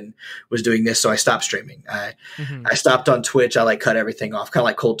married, and was doing this. So I stopped streaming. I stopped on Twitch. I cut everything off, kind of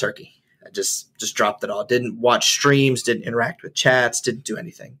like cold turkey. I just dropped it all. Didn't watch streams, didn't interact with chats, didn't do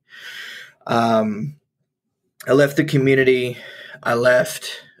anything. I left the community. I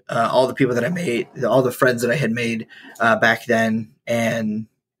left all the people that I made, all the friends that I had made back then, and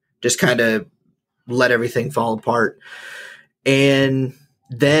just kind of let everything fall apart. And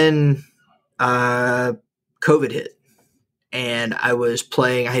then COVID hit, and I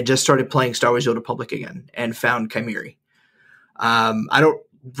had just started playing Star Wars: The Old Republic again and found Kymeri. I don't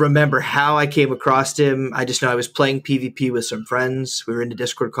remember how I came across him. I just know I was playing PvP with some friends. We were in a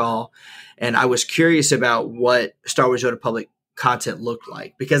Discord call, and I was curious about what Star Wars: The Old Republic content looked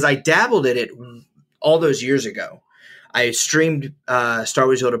like because I dabbled in it all those years ago. I streamed Star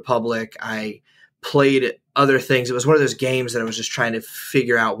Wars: The Old Republic. I played other things. It was one of those games that I was just trying to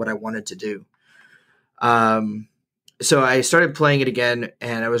figure out what I wanted to do. So I started playing it again,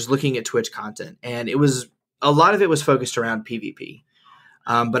 and I was looking at Twitch content, and a lot of it was focused around PvP.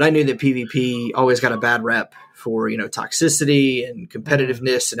 But I knew that PvP always got a bad rep for, toxicity and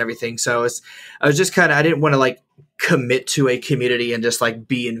competitiveness and everything. So I was just I didn't want to commit to a community and just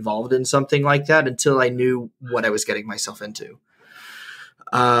be involved in something like that until I knew what I was getting myself into.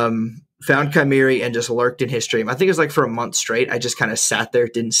 Found Kymeri and just lurked in his stream. I think it was for a month straight. I just kind of sat there,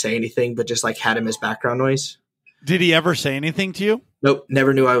 didn't say anything, but just had him as background noise. Did he ever say anything to you? Nope.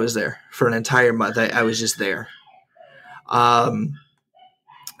 Never knew I was there for an entire month. I was just there. And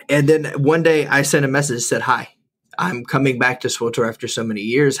then one day I sent a message that said, "Hi, I'm coming back to SWTOR after so many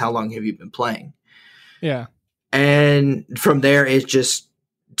years. How long have you been playing?" Yeah. And from there, it just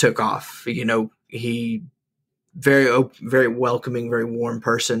took off. He very welcoming, very warm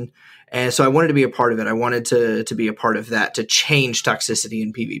person. And so I wanted to be a part of it. I wanted to be a part of that, to change toxicity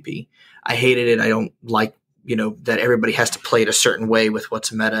in PvP. I hated it. I don't like, that everybody has to play it a certain way with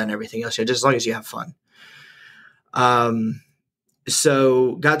what's meta and everything else. Just as long as you have fun.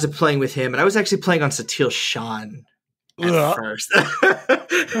 So got to playing with him, and I was actually playing on Satil Shan at first.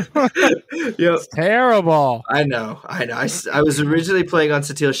 It's terrible. I know. I was originally playing on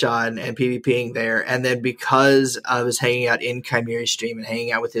Satil Shan and PvPing there, and then because I was hanging out in Kymeri's stream and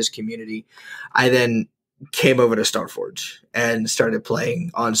hanging out with his community, I then came over to Starforge and started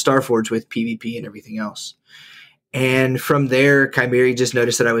playing on Starforge with PvP and everything else. And from there, Kymeri just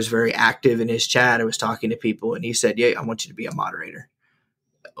noticed that I was very active in his chat. I was talking to people, and he said, "Yeah, I want you to be a moderator."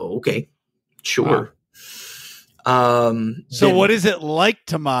 Okay, sure. Wow. So what is it like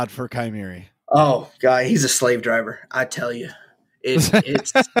to mod for Kymeri? Oh, God, he's a slave driver. I tell you, it's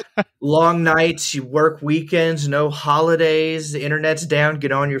long nights. You work weekends, no holidays. The internet's down.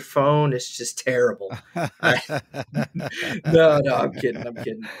 Get on your phone. It's just terrible. No, I'm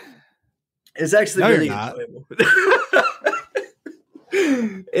kidding. It's actually really enjoyable.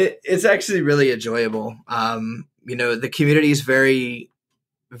 It's actually really enjoyable. The community is very,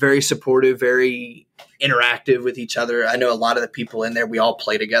 very supportive, very interactive with each other. I know a lot of the people in there, we all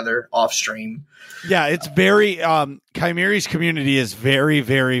play together off stream. Yeah, it's very Kymeri's community is very,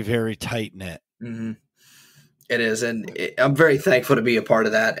 very, very tight knit. Mm-hmm. It is, and I'm very thankful to be a part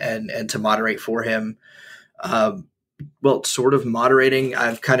of that and to moderate for him. Well, sort of moderating.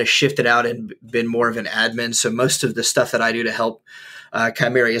 I've kind of shifted out and been more of an admin. So most of the stuff that I do to help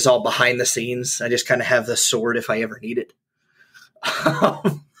Kymeri is all behind the scenes. I just kind of have the sword if I ever need it.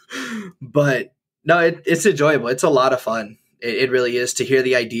 But no, it's enjoyable. It's a lot of fun. It really is, to hear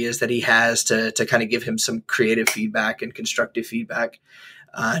the ideas that he has, to kind of give him some creative feedback and constructive feedback.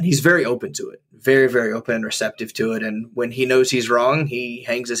 And he's very open to it, very, very open and receptive to it. And when he knows he's wrong, he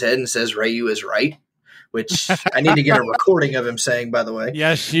hangs his head and says, Rhaiu is right, which I need to get a recording of him saying, by the way.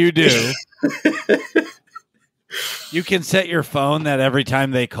 Yes, you do. You can set your phone that every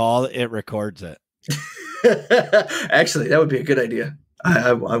time they call, it records it. Actually, that would be a good idea.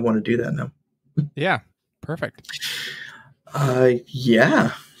 I want to do that now. Yeah, perfect.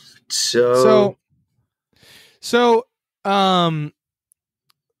 Yeah.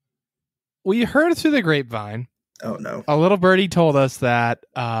 We heard through the grapevine. Oh no! A little birdie told us that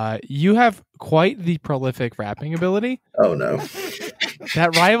you have quite the prolific rapping ability. Oh no!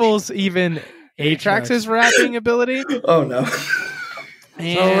 That rivals even aTrax's rapping ability. Oh no!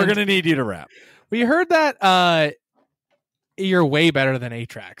 And so we're gonna need you to rap. We heard that you're way better than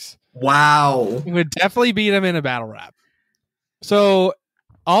aTrax. Wow! You would definitely beat him in a battle rap. So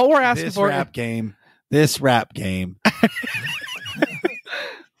all we're asking this for this rap game.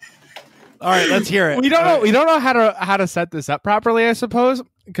 All right, let's hear it. We don't know how to set this up properly, I suppose,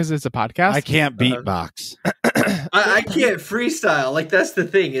 because it's a podcast. I can't beatbox. I can't freestyle. Like, that's the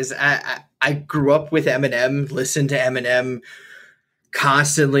thing, is I grew up with Eminem, listened to Eminem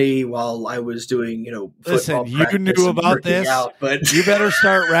constantly while I was doing, Listen, you knew and about working this, out, but you better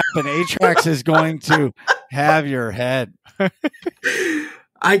start rapping. aTrax is going to have your head.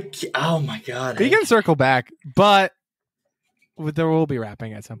 Oh my God. We can circle back, but there will be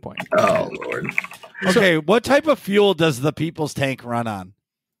rapping at some point. Oh Lord. Okay, what type of fuel does the People's Tank run on?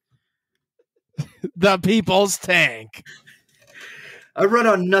 The People's Tank. I run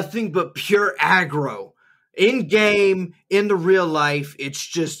on nothing but pure aggro. In game, in the real life, it's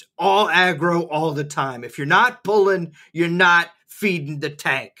just all aggro all the time. If you're not pulling, you're not feeding the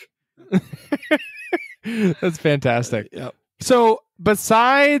tank. That's fantastic. Yep. So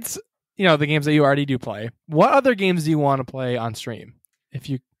besides, the games that you already do play, what other games do you want to play on stream?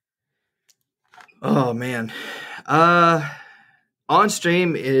 Oh man. On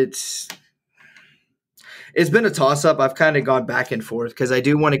stream, it's been a toss up. I've kind of gone back and forth because I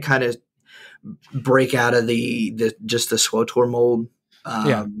do want to kind of break out of the SWTOR mold.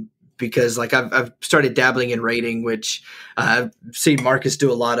 Because I've started dabbling in raiding, which I've seen Marcus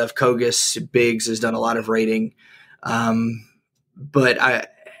do a lot of. Kogus Biggs has done a lot of raiding. But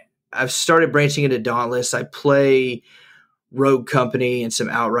I've started branching into Dauntless. I play Rogue Company and some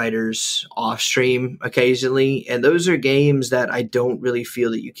Outriders off stream occasionally. And those are games that I don't really feel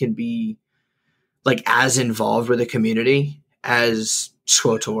that you can be as involved with the community as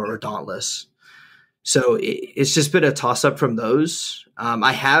SWTOR or Dauntless. So it's just been a toss up from those.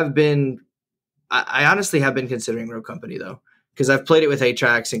 I honestly have been considering Rogue Company though, because I've played it with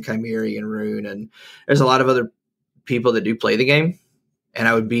aTrax and Kymeri and Rune, and there's a lot of other people that do play the game, and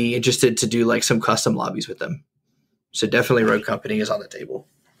I would be interested to do some custom lobbies with them. So definitely Rogue Company is on the table.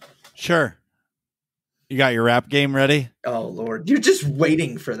 Sure. You got your rap game ready? Oh Lord, you're just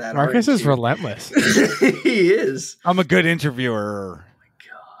waiting for that. Marcus is relentless. He is. I'm a good interviewer.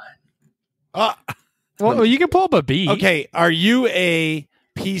 Oh my God. Well, you can pull up a beat. Okay, are you a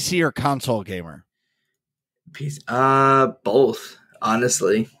PC or console gamer? Both,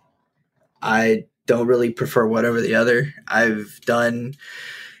 honestly. I don't really prefer one over the other. I've done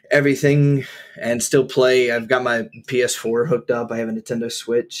everything and still play. I've got my PS4 hooked up. I have a Nintendo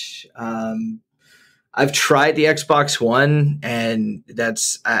Switch. I've tried the Xbox One, and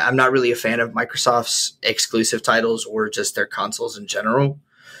I'm not really a fan of Microsoft's exclusive titles or just their consoles in general.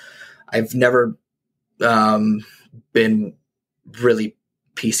 I've never been really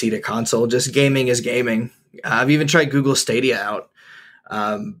PC to console. Just gaming is gaming. I've even tried Google Stadia out.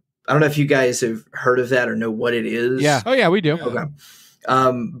 I don't know if you guys have heard of that or know what it is. Yeah. Oh yeah, we do. Okay.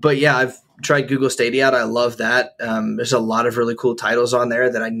 But yeah, I've tried Google Stadia out. I love that. There's a lot of really cool titles on there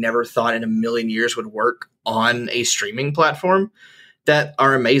that I never thought in a million years would work on a streaming platform that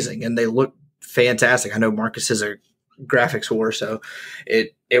are amazing, and they look fantastic. I know Marcus is a graphics whore, so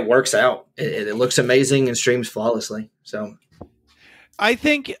it works out. It looks amazing and streams flawlessly. So I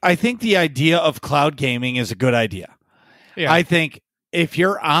think the idea of cloud gaming is a good idea. Yeah. I think if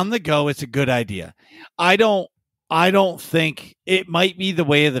you're on the go, it's a good idea. I don't think it might be the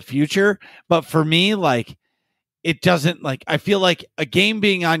way of the future, but for me, it doesn't I feel like a game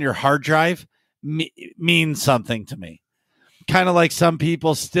being on your hard drive means something to me. Kind of like some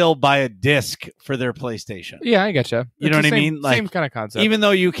people still buy a disc for their PlayStation. Yeah, I getcha. You know what I mean? Same kind of concept. Even though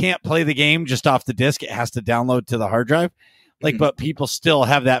you can't play the game just off the disc, it has to download to the hard drive. But people still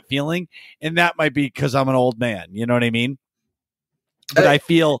have that feeling, and that might be because I'm an old man. You know what I mean? But I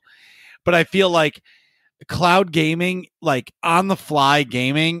feel like cloud gaming, like on the fly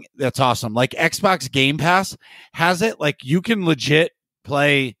gaming, that's awesome. Like Xbox Game Pass has it. Like you can legit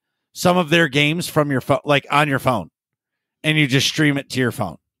play some of their games from your phone, like on your phone, and you just stream it to your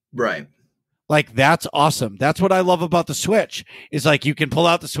phone. Right. Like that's awesome. That's what I love about the Switch is like you can pull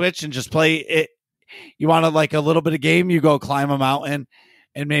out the Switch and just play it. You want to like a little bit of game, you go climb a mountain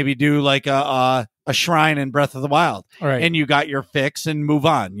and maybe do like a shrine in Breath of the Wild. Right. And you got your fix and move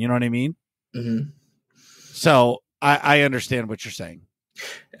on. You know what I mean? Mm-hmm. So I understand what you're saying.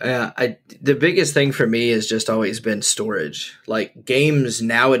 The biggest thing for me has just always been storage. Like games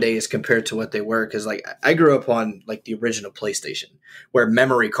nowadays compared to what they were, because like I grew up on like the original PlayStation where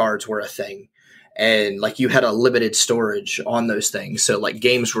memory cards were a thing, and like you had a limited storage on those things. So like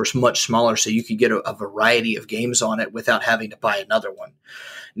games were much smaller, so you could get a variety of games on it without having to buy another one.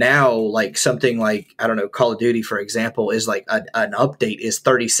 Now, like something like, I don't know, Call of Duty, for example, is like an update is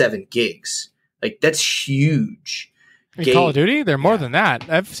 37 gigs. Like that's huge. Call of Duty, they're more than that.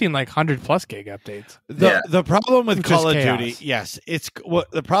 I've seen like 100+ gig updates. The problem with Call of chaos. Duty, yes, it's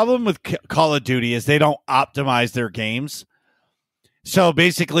the problem with Call of Duty is they don't optimize their games. So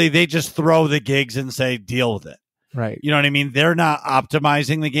basically, they just throw the gigs and say deal with it. Right. You know what I mean? They're not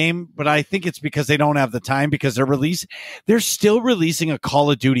optimizing the game, but I think it's because they don't have the time because they're still releasing a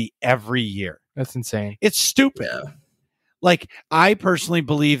Call of Duty every year. That's insane. It's stupid. Yeah. Like, I personally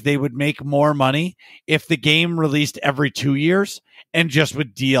believe they would make more money if the game released every 2 years and just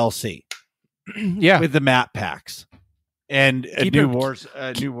with DLC. Yeah. With the map packs and new keep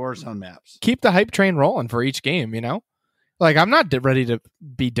Warzone maps. Keep the hype train rolling for each game, you know? Like, I'm not ready to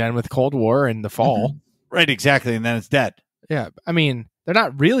be done with Cold War in the fall. Right, exactly. And then it's dead. Yeah. I mean, they're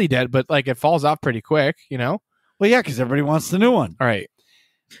not really dead, but like it falls off pretty quick, you know? Well, yeah, because everybody wants the new one. All right.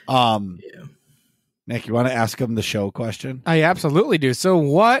 Yeah. Nick, you want to ask him the show question? I absolutely do. So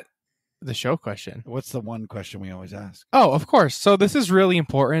the show question? What's the one question we always ask? Oh, of course. So this is really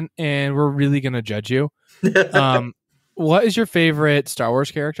important and we're really going to judge you. What is your favorite Star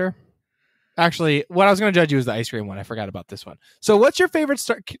Wars character? Actually, what I was going to judge you is the ice cream one. I forgot about this one. So what's your favorite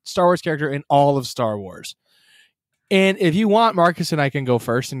Star Wars character in all of Star Wars? And if you want, Marcus and I can go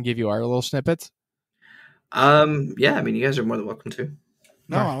first and give you our little snippets. Yeah, I mean, you guys are more than welcome to.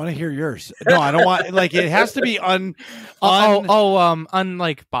 No, I want to hear yours. No, I don't want like it has to be unlike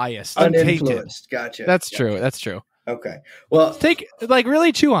biased, Uninfluenced. Gotcha. That's true. That's true. Okay. Well, take like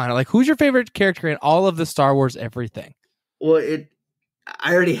really chew on it. Like, who's your favorite character in all of the Star Wars everything? Well,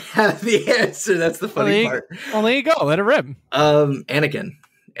 I already have the answer. That's the funny part. Well, there you go. Let it rip. Anakin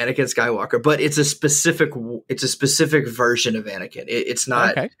Skywalker, but it's a specific version of Anakin. It's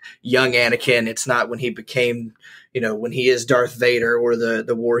not young Anakin. It's not when he became, when he is Darth Vader or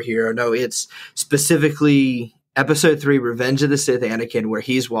the war hero. No, it's specifically Episode 3, Revenge of the Sith Anakin, where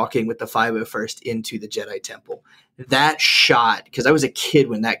he's walking with the 501st into the Jedi Temple. That shot, because I was a kid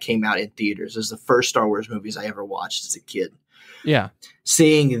when that came out in theaters. It was the first Star Wars movies I ever watched as a kid. Yeah.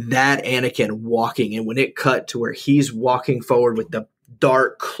 Seeing that Anakin walking, and when it cut to where he's walking forward with the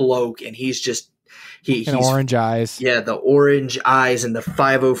dark cloak and he's just he's orange eyes. Yeah, the orange eyes and the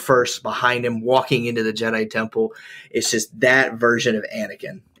 501st behind him walking into the Jedi Temple. It's just that version of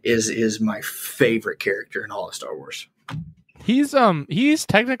Anakin is my favorite character in all of Star Wars. He's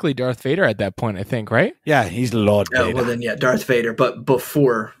technically Darth Vader at that point, I think, right? Yeah, he's Lord Vader. Oh, well then yeah, Darth Vader, but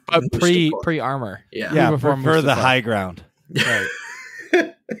before pre armor. Yeah, before the high ground. Right.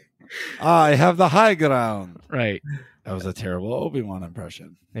 I have the high ground. Right. That was a terrible Obi-Wan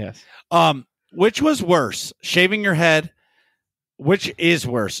impression. Yes. Which was worse? Shaving your head? Which is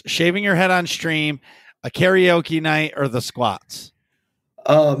worse? Shaving your head on stream, a karaoke night, or the squats?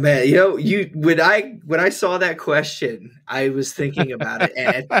 Oh man, when I saw that question, I was thinking about it,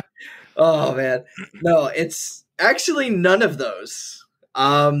 and oh man, no, it's actually none of those.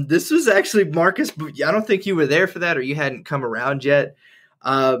 This was actually Marcus. I don't think you were there for that, or you hadn't come around yet.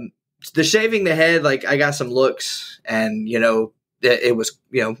 The shaving the head, like I got some looks, and it was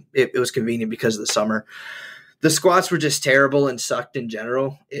it was convenient because of the summer. The squats were just terrible and sucked in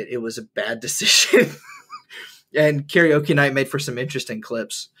general. It was a bad decision. And karaoke night made for some interesting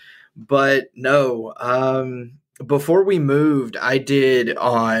clips, but no. Before we moved, I think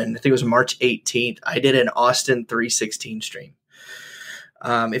it was March 18th. I did an Austin 316 stream.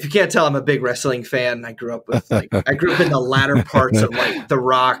 If you can't tell, I'm a big wrestling fan. I grew up in the latter parts of like The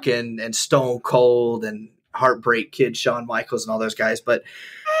Rock and Stone Cold and Heartbreak Kid, Shawn Michaels and all those guys. But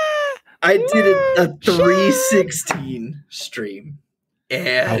I did a 316 stream.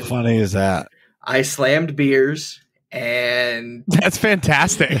 And how funny is that? I slammed beers and that's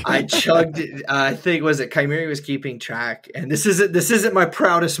fantastic. I chugged. I think Kymeri was keeping track, and this isn't my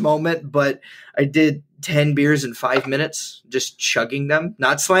proudest moment, but I did 10 beers in 5 minutes, just chugging them,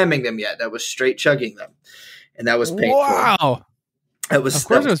 not slamming them yet. That was straight chugging them. And that was painful. Wow. That was, of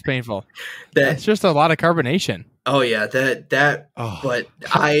course it was painful. That's just a lot of carbonation. Oh yeah, but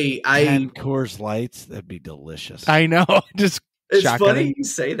I 10 Coors Lights, that'd be delicious. I know. Just it's shotgunning. funny you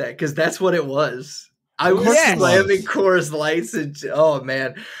say that because that's what it was. I was Yes. slamming Coors Lights and oh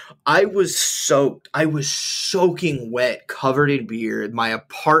man, I was soaked. I was soaking wet, covered in beer. My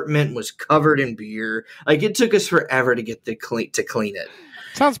apartment was covered in beer. Like it took us forever to get to clean it.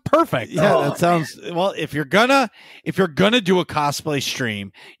 Sounds perfect. Yeah, Oh, that sounds well. If you're gonna do a cosplay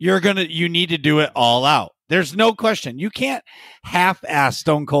stream, you need to do it all out. There's no question. You can't half-ass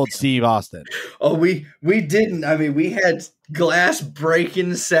Stone Cold Steve Austin. Oh, we didn't. I mean, we had glass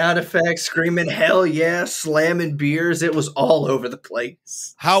breaking sound effects, screaming "hell yeah," slamming beers. It was all over the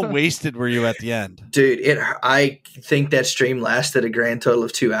place. How wasted were you at the end, Dude? I think that stream lasted a grand total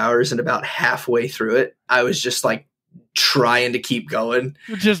of 2 hours, and about halfway through it, I was just like trying to keep going,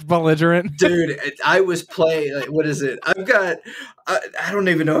 just belligerent. dude. I was playing, like, what is it? I've got I don't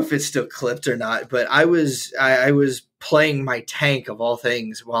even know if it's still clipped or not, but I was playing my tank of all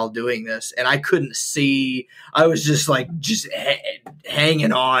things while doing this, and I couldn't see. I was just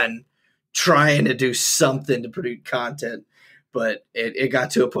hanging on, trying to do something to produce content, but it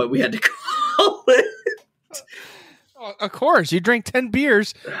got to a point we had to call it. Of course, you drank 10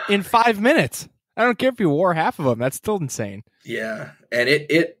 beers in 5 minutes. I don't care if you wore half of them. That's still insane. Yeah, and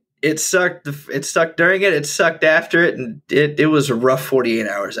it sucked. It sucked during it. It sucked after it, and it was a rough 48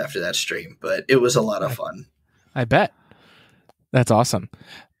 hours after that stream. But it was a lot of fun. I bet. That's awesome.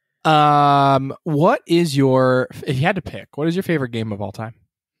 What is your? If you had to pick, what is your favorite game of all time?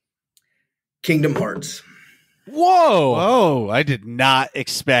 Kingdom Hearts. Whoa! Oh, I did not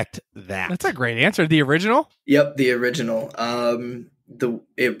expect that. That's a great answer. The original? Yep, the original.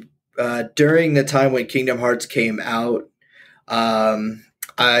 During the time when Kingdom Hearts came out,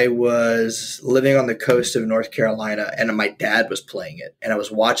 I was living on the coast of North Carolina, and my dad was playing it, and I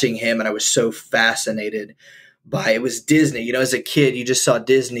was watching him, and I was so fascinated by it. Was Disney. You know, as a kid, you just saw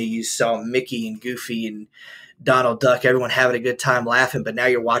Disney. You saw Mickey and Goofy and Donald Duck, everyone having a good time laughing, but now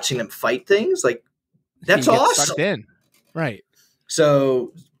you're watching them fight things. Like, that's You get awesome. sucked in. Right.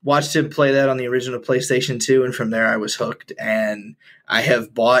 So watched him play that on the original PlayStation 2, and from there I was hooked. And I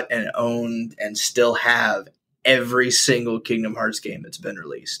have bought and owned and still have every single Kingdom Hearts game that's been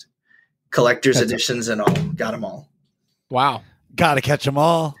released. Collector's editions and all. Got them all. Wow. Gotta catch them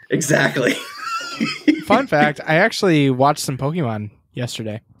all. Exactly. Fun fact, I actually watched some Pokemon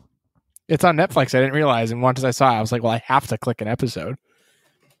yesterday. It's on Netflix. I didn't realize, and once I saw it, I was like, well, I have to click an episode.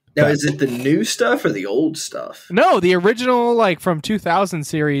 Now, is it the new stuff or the old stuff? No, the original, like, from 2000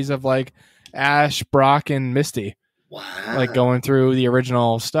 series of, like, Ash, Brock, and Misty. Wow. Like, going through the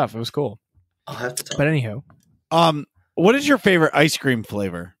original stuff. It was cool. I'll have to talk. But anyhow. What is your favorite ice cream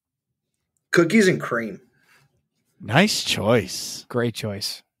flavor? Cookies and cream. Nice choice. Great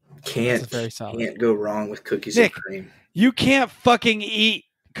choice. Can't go wrong with cookies Nick, and cream. You can't fucking eat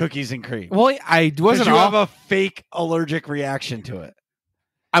cookies and cream. Well, I wasn't. You have a fake allergic reaction to it.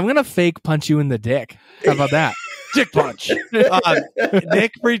 I'm gonna fake punch you in the dick. How about that? Dick punch.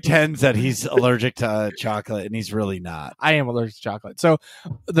 Nick pretends that he's allergic to chocolate, and he's really not. I am allergic to chocolate. So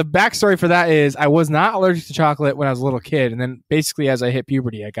the backstory for that is I was not allergic to chocolate when I was a little kid, and then basically as I hit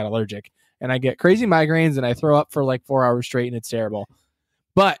puberty, I got allergic, and I get crazy migraines, and I throw up for like 4 hours straight, and it's terrible.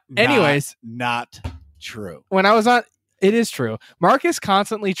 But anyways, not true. When I was on, it is true. Marcus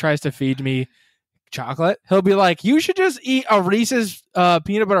constantly tries to feed me chocolate. He'll be like, you should just eat a Reese's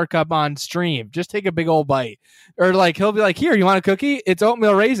peanut butter cup on stream. Just take a big old bite. Or like, he'll be like, here, you want a cookie? It's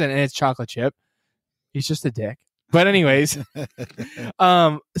oatmeal raisin and it's chocolate chip. He's just a dick. But anyways,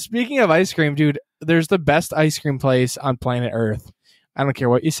 speaking of ice cream, dude, there's the best ice cream place on planet Earth. I don't care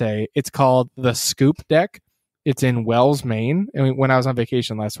what you say. It's called the Scoop Deck. It's in Wells, Maine. And when I was on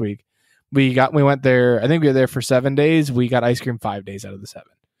vacation last week, we went there. I think we were there for 7 days. We got ice cream 5 days out of the 7.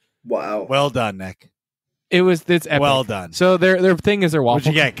 Wow. Well done, Nick. It's epic. Well done. So their thing is their waffle.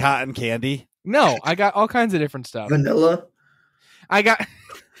 What'd you get? Cotton candy? No, I got all kinds of different stuff. Vanilla? I got,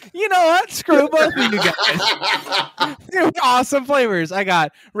 you know what? Screw both of you guys. They were awesome flavors. I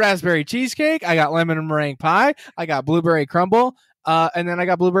got raspberry cheesecake. I got lemon and meringue pie. I got blueberry crumble. And then I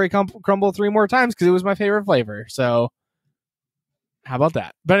got blueberry crumble 3 more times because it was my favorite flavor. So how about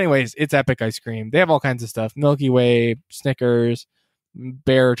that? But anyways, it's epic ice cream. They have all kinds of stuff. Milky Way, Snickers,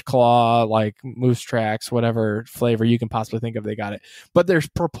 Bear Claw, like Moose Tracks, whatever flavor you can possibly think of, they got it. But their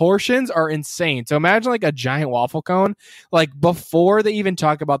proportions are insane. So imagine like a giant waffle cone. Like before they even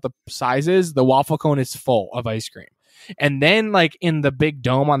talk about the sizes, the waffle cone is full of ice cream. And then like in the big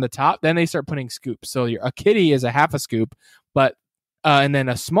dome on the top, then they start putting scoops. So a kitty is a half a scoop, but and then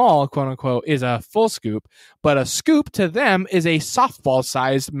a small, quote unquote, is a full scoop. But a scoop to them is a softball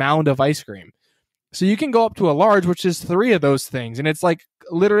sized mound of ice cream. So you can go up to a large, which is 3 of those things. And it's like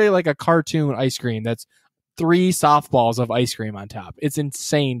literally like a cartoon ice cream. That's 3 softballs of ice cream on top. It's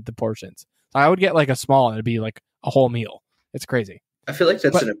insane, the portions. So I would get like a small and it'd be like a whole meal. It's crazy. I feel like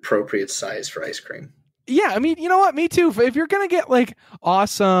that's an appropriate size for ice cream. Yeah, I mean, you know what? Me too. If you're going to get like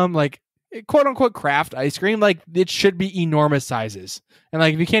awesome, like quote unquote craft ice cream, like it should be enormous sizes. And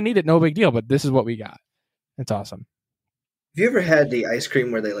like if you can't eat it, no big deal. But this is what we got. It's awesome. Have you ever had the ice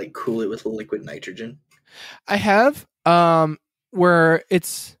cream where they like cool it with liquid nitrogen? I have. Where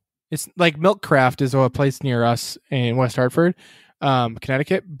it's like Milk Craft is a place near us in West Hartford,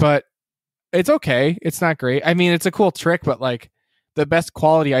 Connecticut, but it's okay. It's not great. I mean, it's a cool trick, but like the best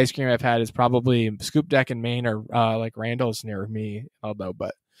quality ice cream I've had is probably Scoop Deck in Maine or like Randall's near me, although,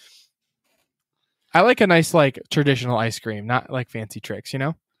 but I like a nice like traditional ice cream, not like fancy tricks, you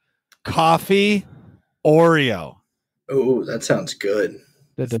know? Coffee Oreo. Oh, that sounds good.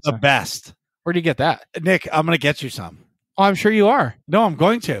 That's the best. Where do you get that? Nick, I'm going to get you some. Oh, I'm sure you are. No, I'm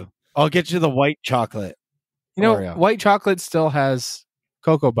going to. I'll get you the white chocolate. You know, Oreo. White chocolate still has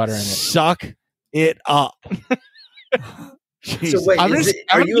cocoa butter in it. Suck it up. So wait,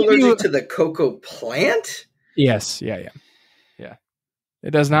 are you allergic to the cocoa plant? Yes. Yeah. It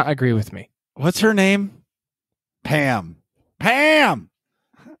does not agree with me. What's her name? Pam. More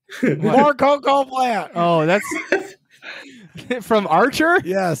cocoa plant. Oh, that's from Archer?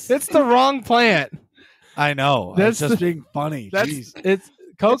 Yes. That's the wrong plant. I know. That's just being funny. It's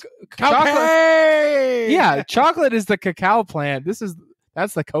chocolate. Yeah, chocolate is the cacao plant.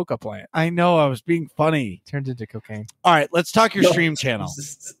 That's the coca plant. I know. I was being funny. Turned into cocaine. All right, let's talk your stream channel.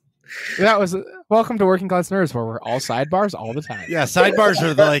 That was welcome to Working Class Nerds, where we're all sidebars all the time. Yeah, sidebars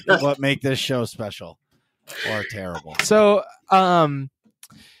are like what make this show special or terrible. So,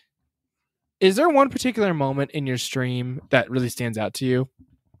 is there one particular moment in your stream that really stands out to you?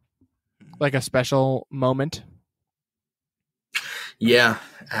 Like a special moment? Yeah,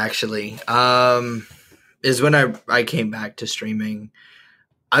 actually. Is when I came back to streaming.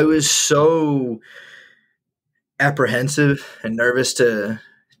 I was so apprehensive and nervous to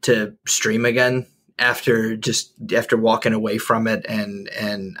stream again after walking away from it,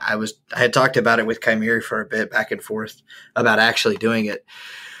 and I had talked about it with Kymeri for a bit back and forth about actually doing it.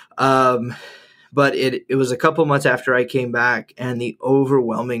 But it was a couple months after I came back, and the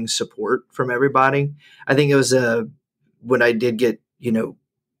overwhelming support from everybody. I think it was when I did get,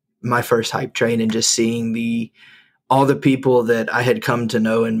 my first hype train, and just seeing all the people that I had come to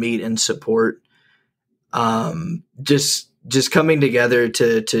know and meet and support, just coming together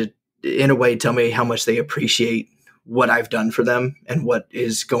to in a way tell me how much they appreciate what I've done for them and what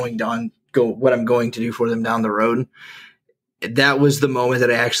I'm going to do for them down the road. That was the moment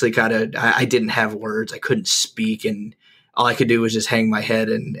that I actually I didn't have words. I couldn't speak, and all I could do was just hang my head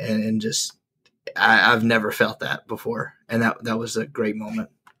and just, I've never felt that before. And that was a great moment.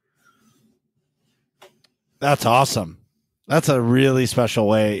 That's awesome. That's a really special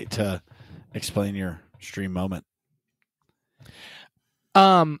way to explain your stream moment.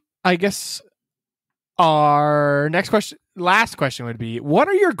 I guess our last question would be, what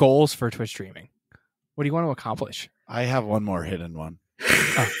are your goals for Twitch streaming? What do you want to accomplish? I have one more hidden one.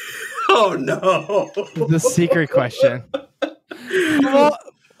 Oh no. The secret question. Well,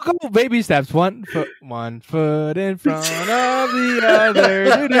 a couple baby steps. One foot in front of the other.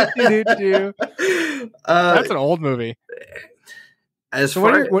 That's an old movie.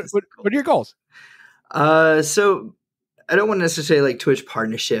 What are your goals? So I don't want to necessarily like Twitch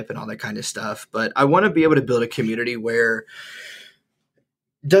partnership and all that kind of stuff, but I want to be able to build a community where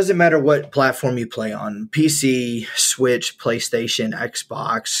it doesn't matter what platform you play on, PC, Switch, PlayStation,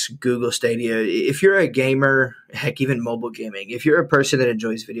 Xbox, Google Stadia. If you're a gamer, heck, even mobile gaming, if you're a person that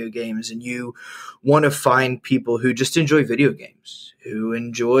enjoys video games and you want to find people who just enjoy video games, who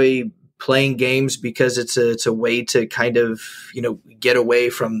enjoy playing games because it's a way to kind of, get away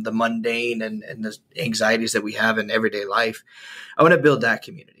from the mundane and the anxieties that we have in everyday life, I want to build that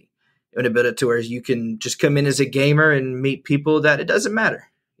community. I want to build it to where you can just come in as a gamer and meet people that it doesn't matter.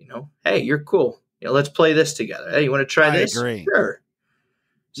 Hey, you're cool. Let's play this together. Hey, you want to try this? I agree. Sure.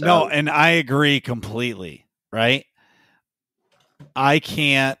 So, no, and I agree completely. Right? I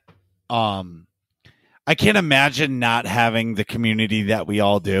can't imagine not having the community that we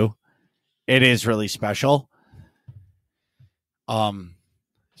all do. It is really special.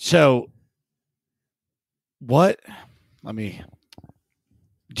 So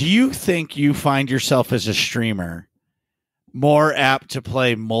do you think you find yourself as a streamer more apt to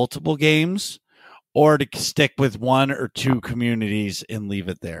play multiple games or to stick with one or two communities and leave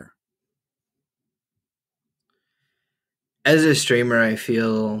it there? As a streamer, I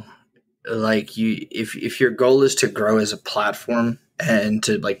feel like if your goal is to grow as a platform and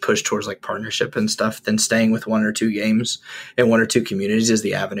to like push towards like partnership and stuff, then staying with one or two games and one or two communities is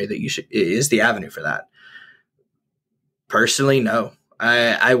the avenue for that. Personally, no.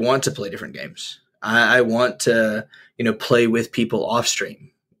 I want to play different games. I want to, play with people off stream.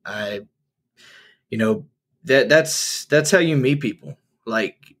 That's how you meet people.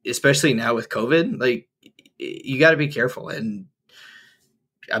 Like, especially now with COVID, like you got to be careful. And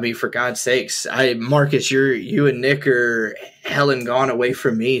I mean, for God's sakes, Marcus, you and Nick are hell and gone away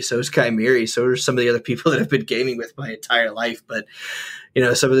from me. So is Kymeri. So are some of the other people that I've been gaming with my entire life. But,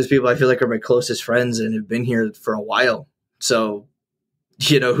 some of those people I feel like are my closest friends and have been here for a while. So,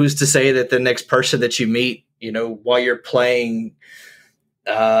 who's to say that the next person that you meet, while you're playing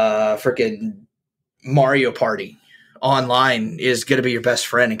freaking Mario Party online is going to be your best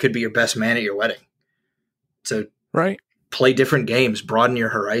friend and could be your best man at your wedding. So right. Play different games, broaden your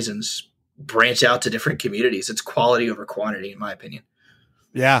horizons, branch out to different communities. It's quality over quantity, in my opinion.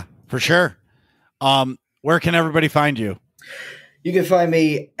 Yeah, for sure. Where can everybody find you? You can find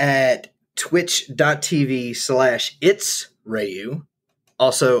me at twitch.tv/it's Rhaiu.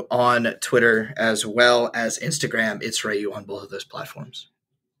 Also on Twitter as well as Instagram, it's Rhaiu on both of those platforms.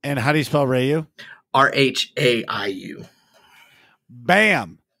 And how do you spell Rhaiu? Rhaiu.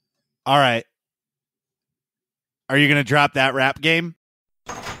 Bam. All right. Are you going to drop that rap game?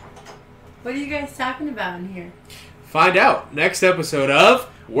 What are you guys talking about in here? Find out next episode of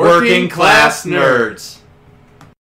Working Class Nerds.